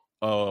out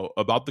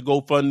about the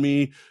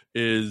GoFundMe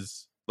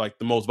is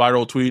the most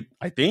viral tweet,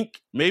 I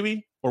think,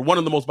 maybe, or one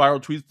of the most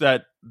viral tweets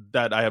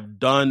that I have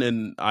done,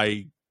 and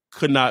I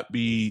could not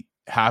be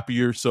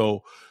happier.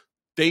 So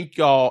thank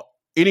y'all.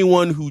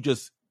 Anyone who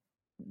just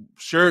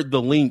shared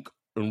the link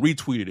and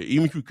retweeted it,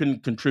 even if you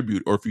couldn't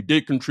contribute, or if you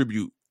did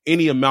contribute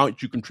any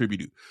amount you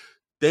contributed,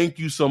 thank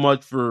you so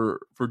much for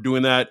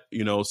doing that.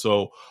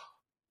 So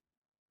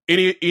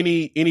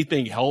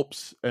anything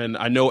helps. And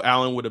I know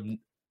Alan would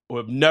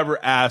have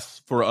never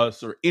asked for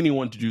us or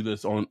anyone to do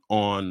this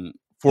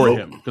for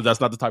him, because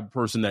that's not the type of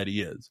person that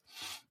he is.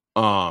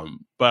 But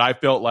I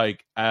felt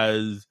like,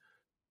 as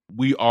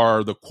we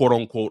are the quote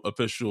unquote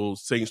official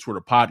Saints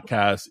Twitter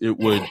podcast, it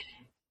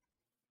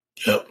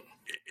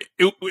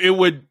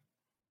would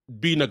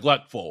be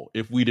neglectful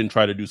if we didn't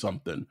try to do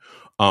something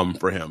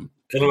for him.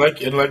 And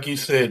like you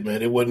said,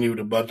 man, it wasn't even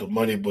about the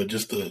money, but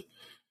just the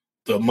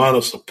amount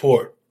of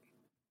support.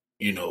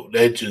 You know,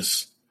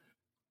 that's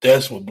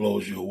what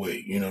blows you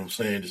away. You know what I'm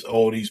saying? Just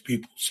all these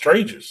people,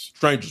 strangers,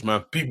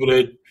 man, people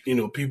that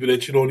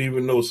you don't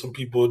even know. Some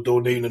people are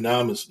donating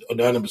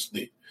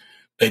anonymously.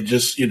 They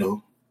just,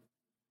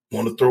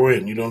 want to throw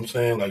in. You know what I'm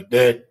saying? Like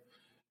that,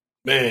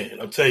 man.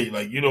 I'll tell you,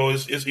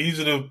 it's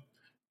easy to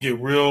get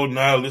real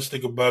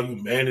nihilistic about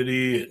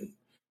humanity and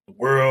the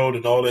world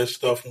and all that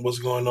stuff and what's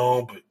going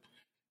on, but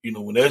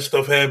when that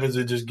stuff happens,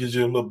 it just gives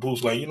you a little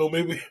boost. Like,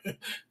 maybe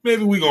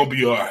we're gonna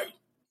be all right.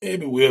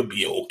 Maybe we'll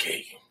be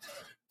okay.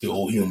 The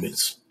old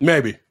humans.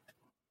 Maybe.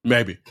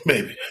 Maybe.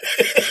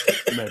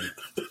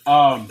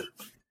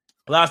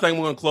 Last thing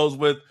we're gonna close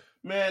with,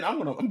 man.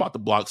 I'm about to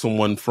block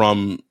someone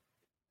from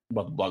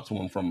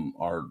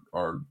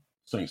our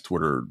Saints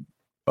Twitter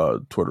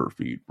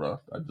feed, bro.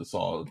 I just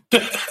saw.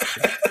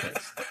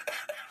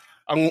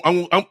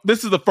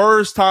 This is the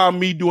first time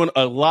me doing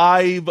a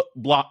live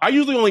block. I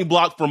usually only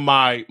block from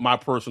my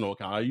personal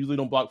account. I usually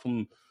don't block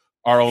from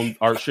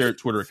our shared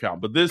Twitter account.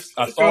 But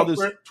I saw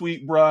this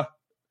tweet, bruh,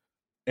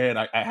 and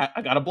I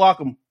gotta block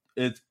him.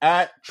 It's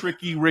at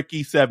Tricky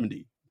Ricky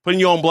 70.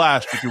 Putting you on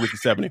blast, Tricky Ricky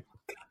 70.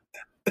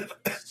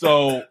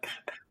 So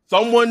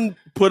someone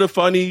put a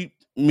funny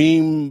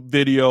meme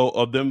video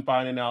of them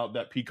finding out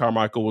that Pete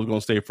Carmichael was going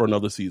to stay for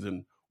another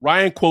season.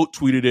 Ryan quote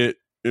tweeted it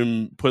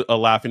and put a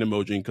laughing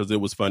emoji because it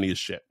was funny as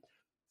shit.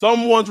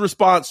 Someone's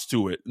response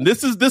to it. And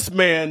this is this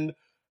man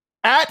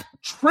at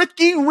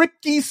Tricky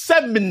Ricky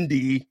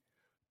 70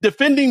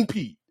 defending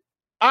Pete.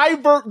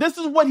 This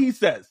is what he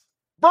says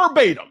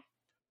verbatim.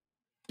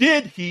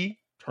 Did he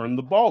turn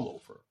the ball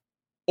over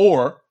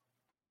or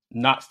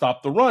not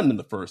stop the run in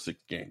the first 6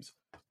 games?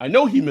 I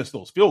know he missed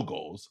those field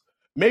goals.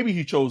 Maybe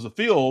he chose a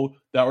field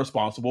that was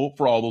responsible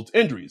for all those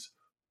injuries.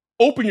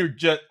 Open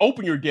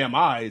your damn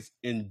eyes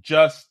and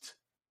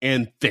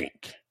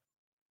think.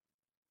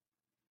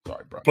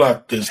 Sorry, bro.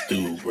 Block this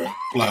dude, bro.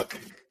 Block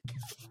him.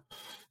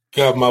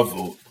 Got my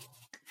vote.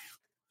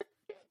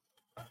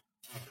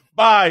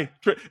 Bye.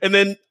 And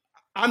then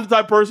I'm the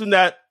type of person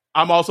that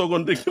I'm also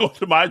going to go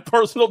to my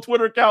personal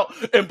Twitter account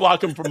and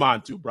block him from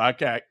mine too, bro. I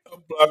can't.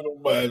 I'm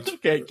blocking mine.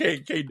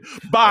 Okay.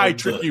 Bye,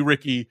 Tricky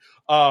Ricky.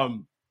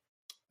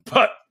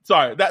 But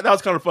sorry, that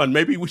was kind of fun.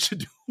 Maybe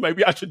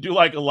I should do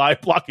like a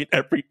live blocking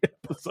every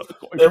episode.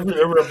 Every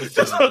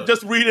episode.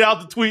 Just read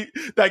out the tweet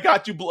that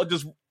got you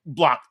just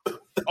blocked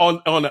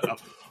on that.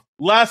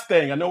 Last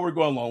thing, I know we're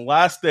going long.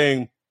 Last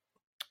thing,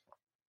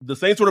 the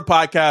Saints Twitter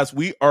podcast,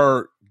 we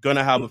are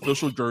gonna have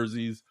official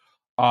jerseys.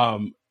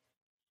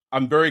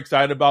 I'm very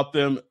excited about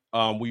them.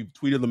 We've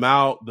tweeted them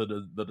out.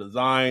 The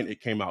design, it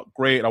came out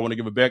great. I want to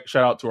give a big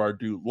shout out to our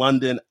dude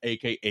London,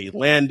 aka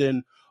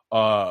Landon.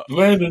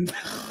 Landon.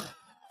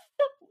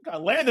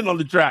 Got Landon on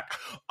the track.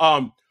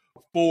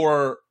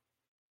 For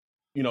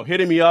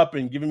hitting me up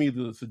and giving me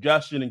the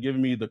suggestion and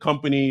giving me the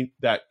company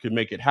that could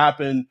make it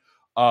happen.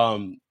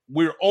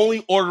 We're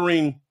only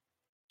ordering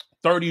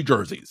 30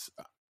 jerseys.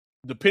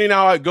 Depending on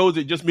how it goes,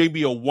 it just may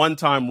be a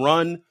one-time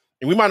run,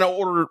 and we might not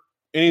order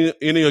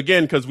any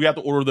again because we have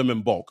to order them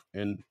in bulk,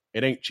 and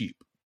it ain't cheap.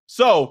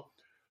 So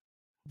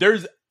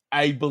there's,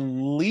 I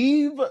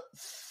believe,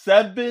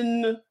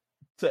 7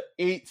 to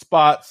 8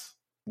 spots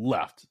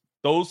left.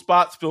 Those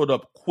spots filled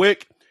up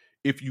quick.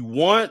 If you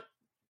want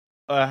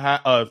a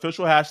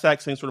official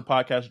hashtag Saints Twitter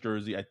podcast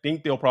jersey, I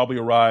think they'll probably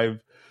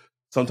arrive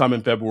sometime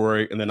in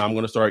February, and then I'm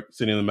going to start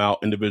sending them out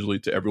individually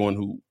to everyone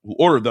who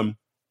ordered them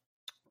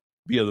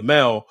via the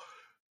mail.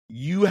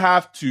 You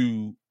have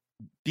to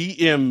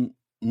DM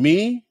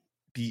me,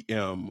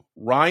 DM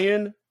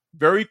Ryan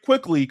very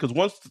quickly, because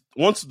once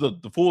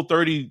the full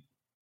 30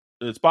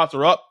 spots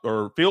are up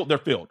or filled, they're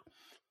filled.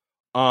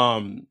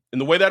 And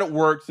the way that it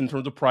works in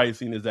terms of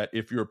pricing is that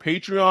if you're a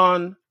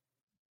Patreon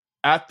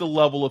at the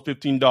level of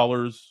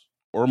 $15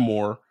 or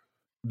more,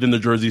 then the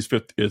jersey is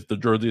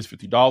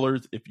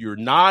 $50. If you're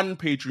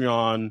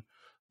non-Patreon,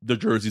 the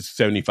jersey is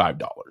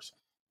 $75.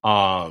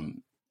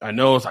 I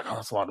know it's like, oh,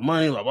 that's a lot of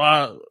money. Blah,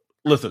 blah.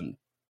 Listen,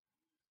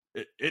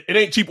 it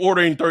ain't cheap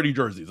ordering 30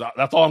 jerseys.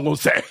 That's all I'm going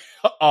to say.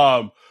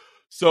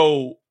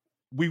 So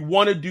we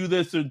want to do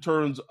this in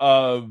terms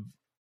of,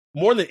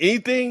 more than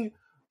anything,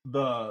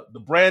 the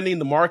branding,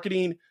 the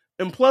marketing,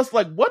 and plus,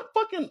 like, what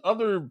fucking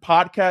other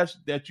podcast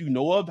that you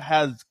know of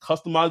has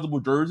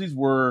customizable jerseys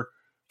where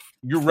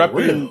you're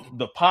repping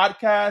the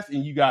podcast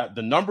and you got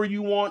the number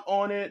you want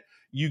on it,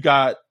 you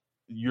got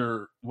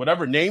your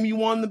whatever name you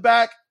want in the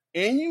back,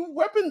 and you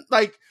repping,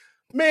 like,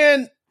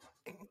 man,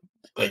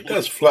 like,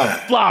 that's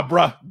fly,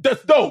 bruh.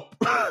 That's dope.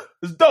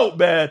 It's dope,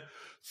 man.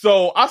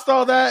 So I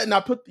saw that and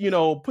I put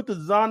the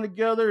design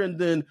together, and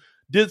then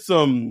did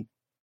some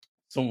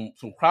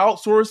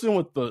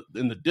crowdsourcing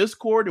in the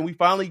Discord, and we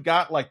finally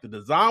got like the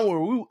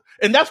design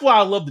and that's why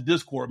I love the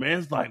Discord, man.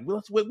 It's like,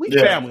 we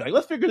family, like,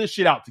 let's figure this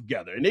shit out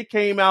together. And it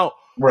came out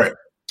right,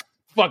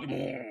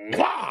 fucking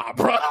blah,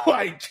 bro.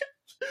 Like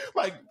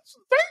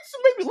thanks,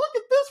 maybe look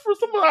at this for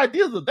some of the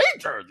ideas of their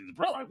jerseys,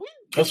 bro. Like,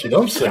 that's what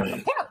I'm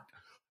saying.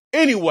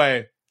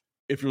 Anyway,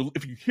 if you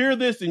hear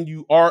this and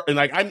you are, and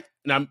like I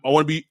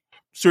want to be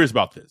serious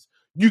about this.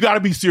 You got to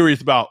be serious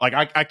about, like,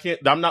 I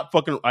can't, I'm not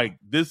fucking, like,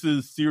 this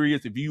is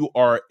serious. If you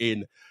are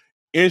an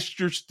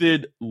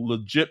interested,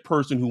 legit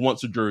person who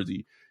wants a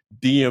jersey,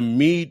 DM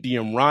me,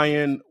 DM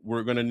Ryan.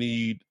 We're going to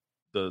need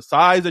the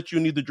size that you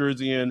need the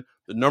jersey in,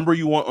 the number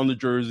you want on the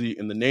jersey,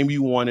 and the name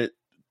you want it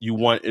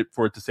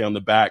for it to say on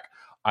the back.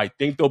 I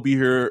think they'll be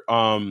here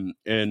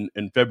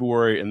in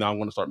February, and now I'm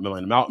going to start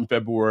mailing them out in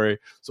February.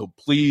 So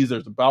please,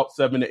 there's about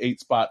 7 to 8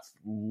 spots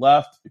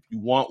left. If you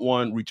want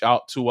one, reach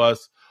out to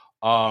us.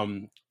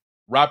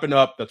 Wrapping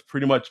up, that's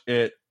pretty much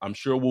it. I'm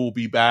sure we'll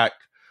be back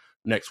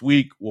next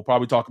week. We'll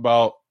probably talk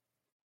about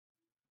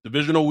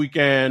divisional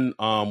weekend.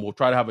 We'll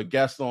try to have a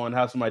guest on,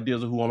 have some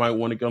ideas of who I might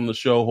want to get on the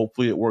show.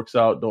 Hopefully it works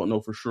out. Don't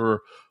know for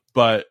sure.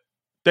 But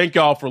thank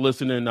y'all for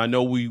listening. I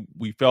know we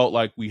felt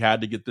like we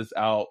had to get this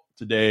out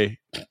today,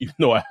 even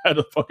though I had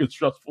a fucking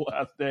stressful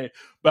ass day.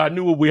 But I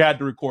knew we had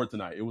to record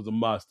tonight. It was a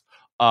must.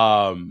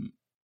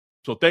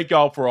 So thank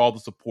y'all for all the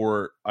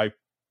support.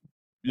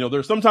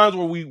 There's sometimes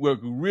where we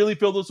really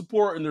feel the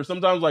support, and there's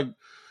sometimes like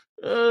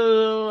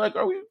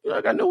are we,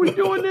 like, I know we're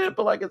doing it,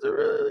 but like, is it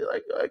really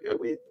like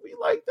we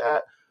like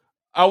that?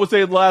 I would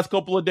say the last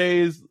couple of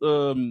days,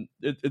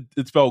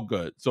 it's felt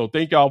good. So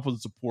thank y'all for the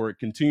support.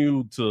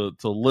 Continue to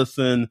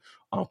listen.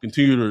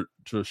 Continue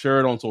to share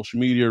it on social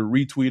media,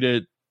 retweet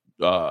it,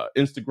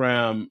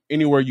 Instagram,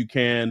 anywhere you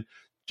can,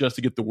 just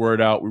to get the word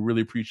out. We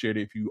really appreciate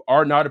it. If you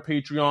are not a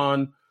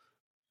Patreon,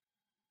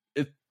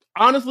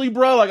 honestly,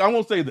 bro, like, I'm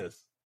gonna say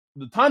this.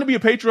 The time to be a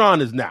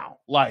Patreon is now.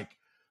 Like,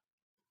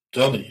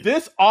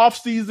 this off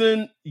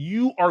season,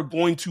 you are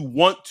going to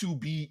want to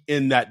be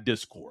in that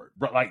Discord.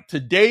 But like,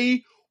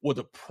 today was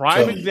a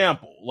prime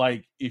example.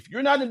 Like, if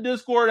you're not in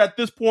Discord at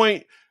this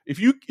point, if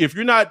you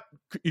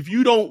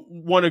don't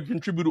want to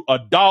contribute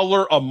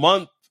 $1 a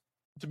month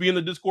to be in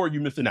the Discord,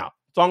 you're missing out.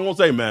 That's all I'm gonna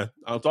say, man.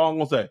 That's all I'm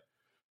gonna say.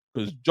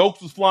 Because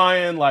jokes was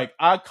flying. Like,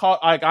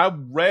 I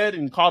read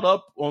and caught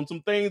up on some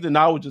things, and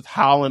I was just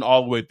howling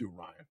all the way through,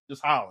 Ryan.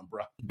 Just howling,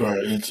 bro.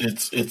 Bro,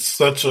 it's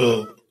such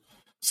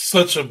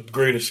a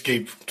great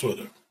escape from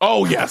Twitter.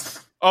 Oh yes.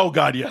 Oh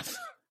God, yes.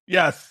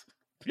 Yes.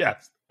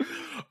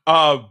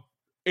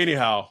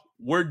 Anyhow,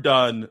 we're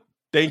done.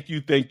 Thank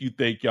you,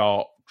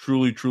 y'all.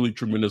 Truly,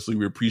 tremendously.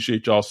 We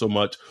appreciate y'all so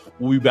much.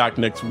 We'll be back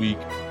next week.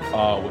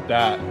 With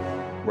that,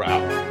 we're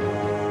out.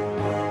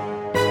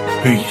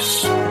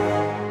 Peace.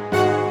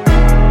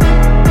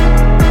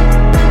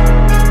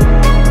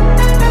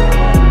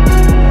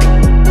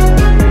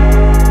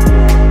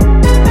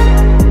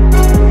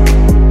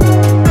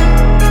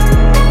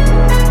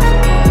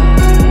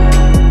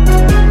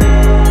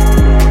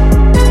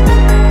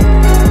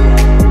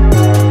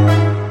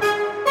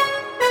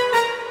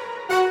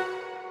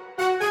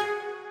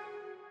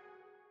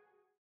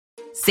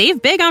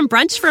 Save big on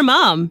brunch for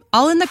mom,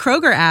 all in the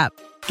Kroger app.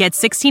 Get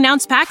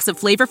 16-ounce packs of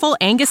flavorful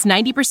Angus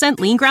 90%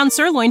 lean ground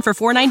sirloin for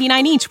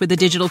 $4.99 each with a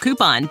digital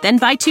coupon. Then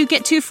buy 2,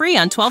 get 2 free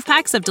on 12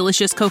 packs of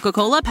delicious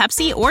Coca-Cola,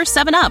 Pepsi, or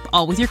 7-Up,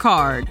 all with your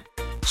card.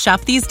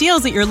 Shop these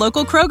deals at your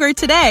local Kroger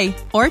today,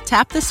 or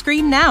tap the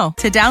screen now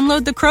to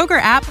download the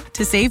Kroger app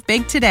to save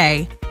big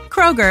today.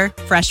 Kroger,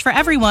 fresh for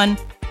everyone.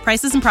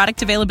 Prices and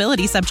product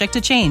availability subject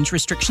to change.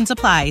 Restrictions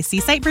apply. See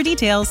site for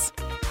details.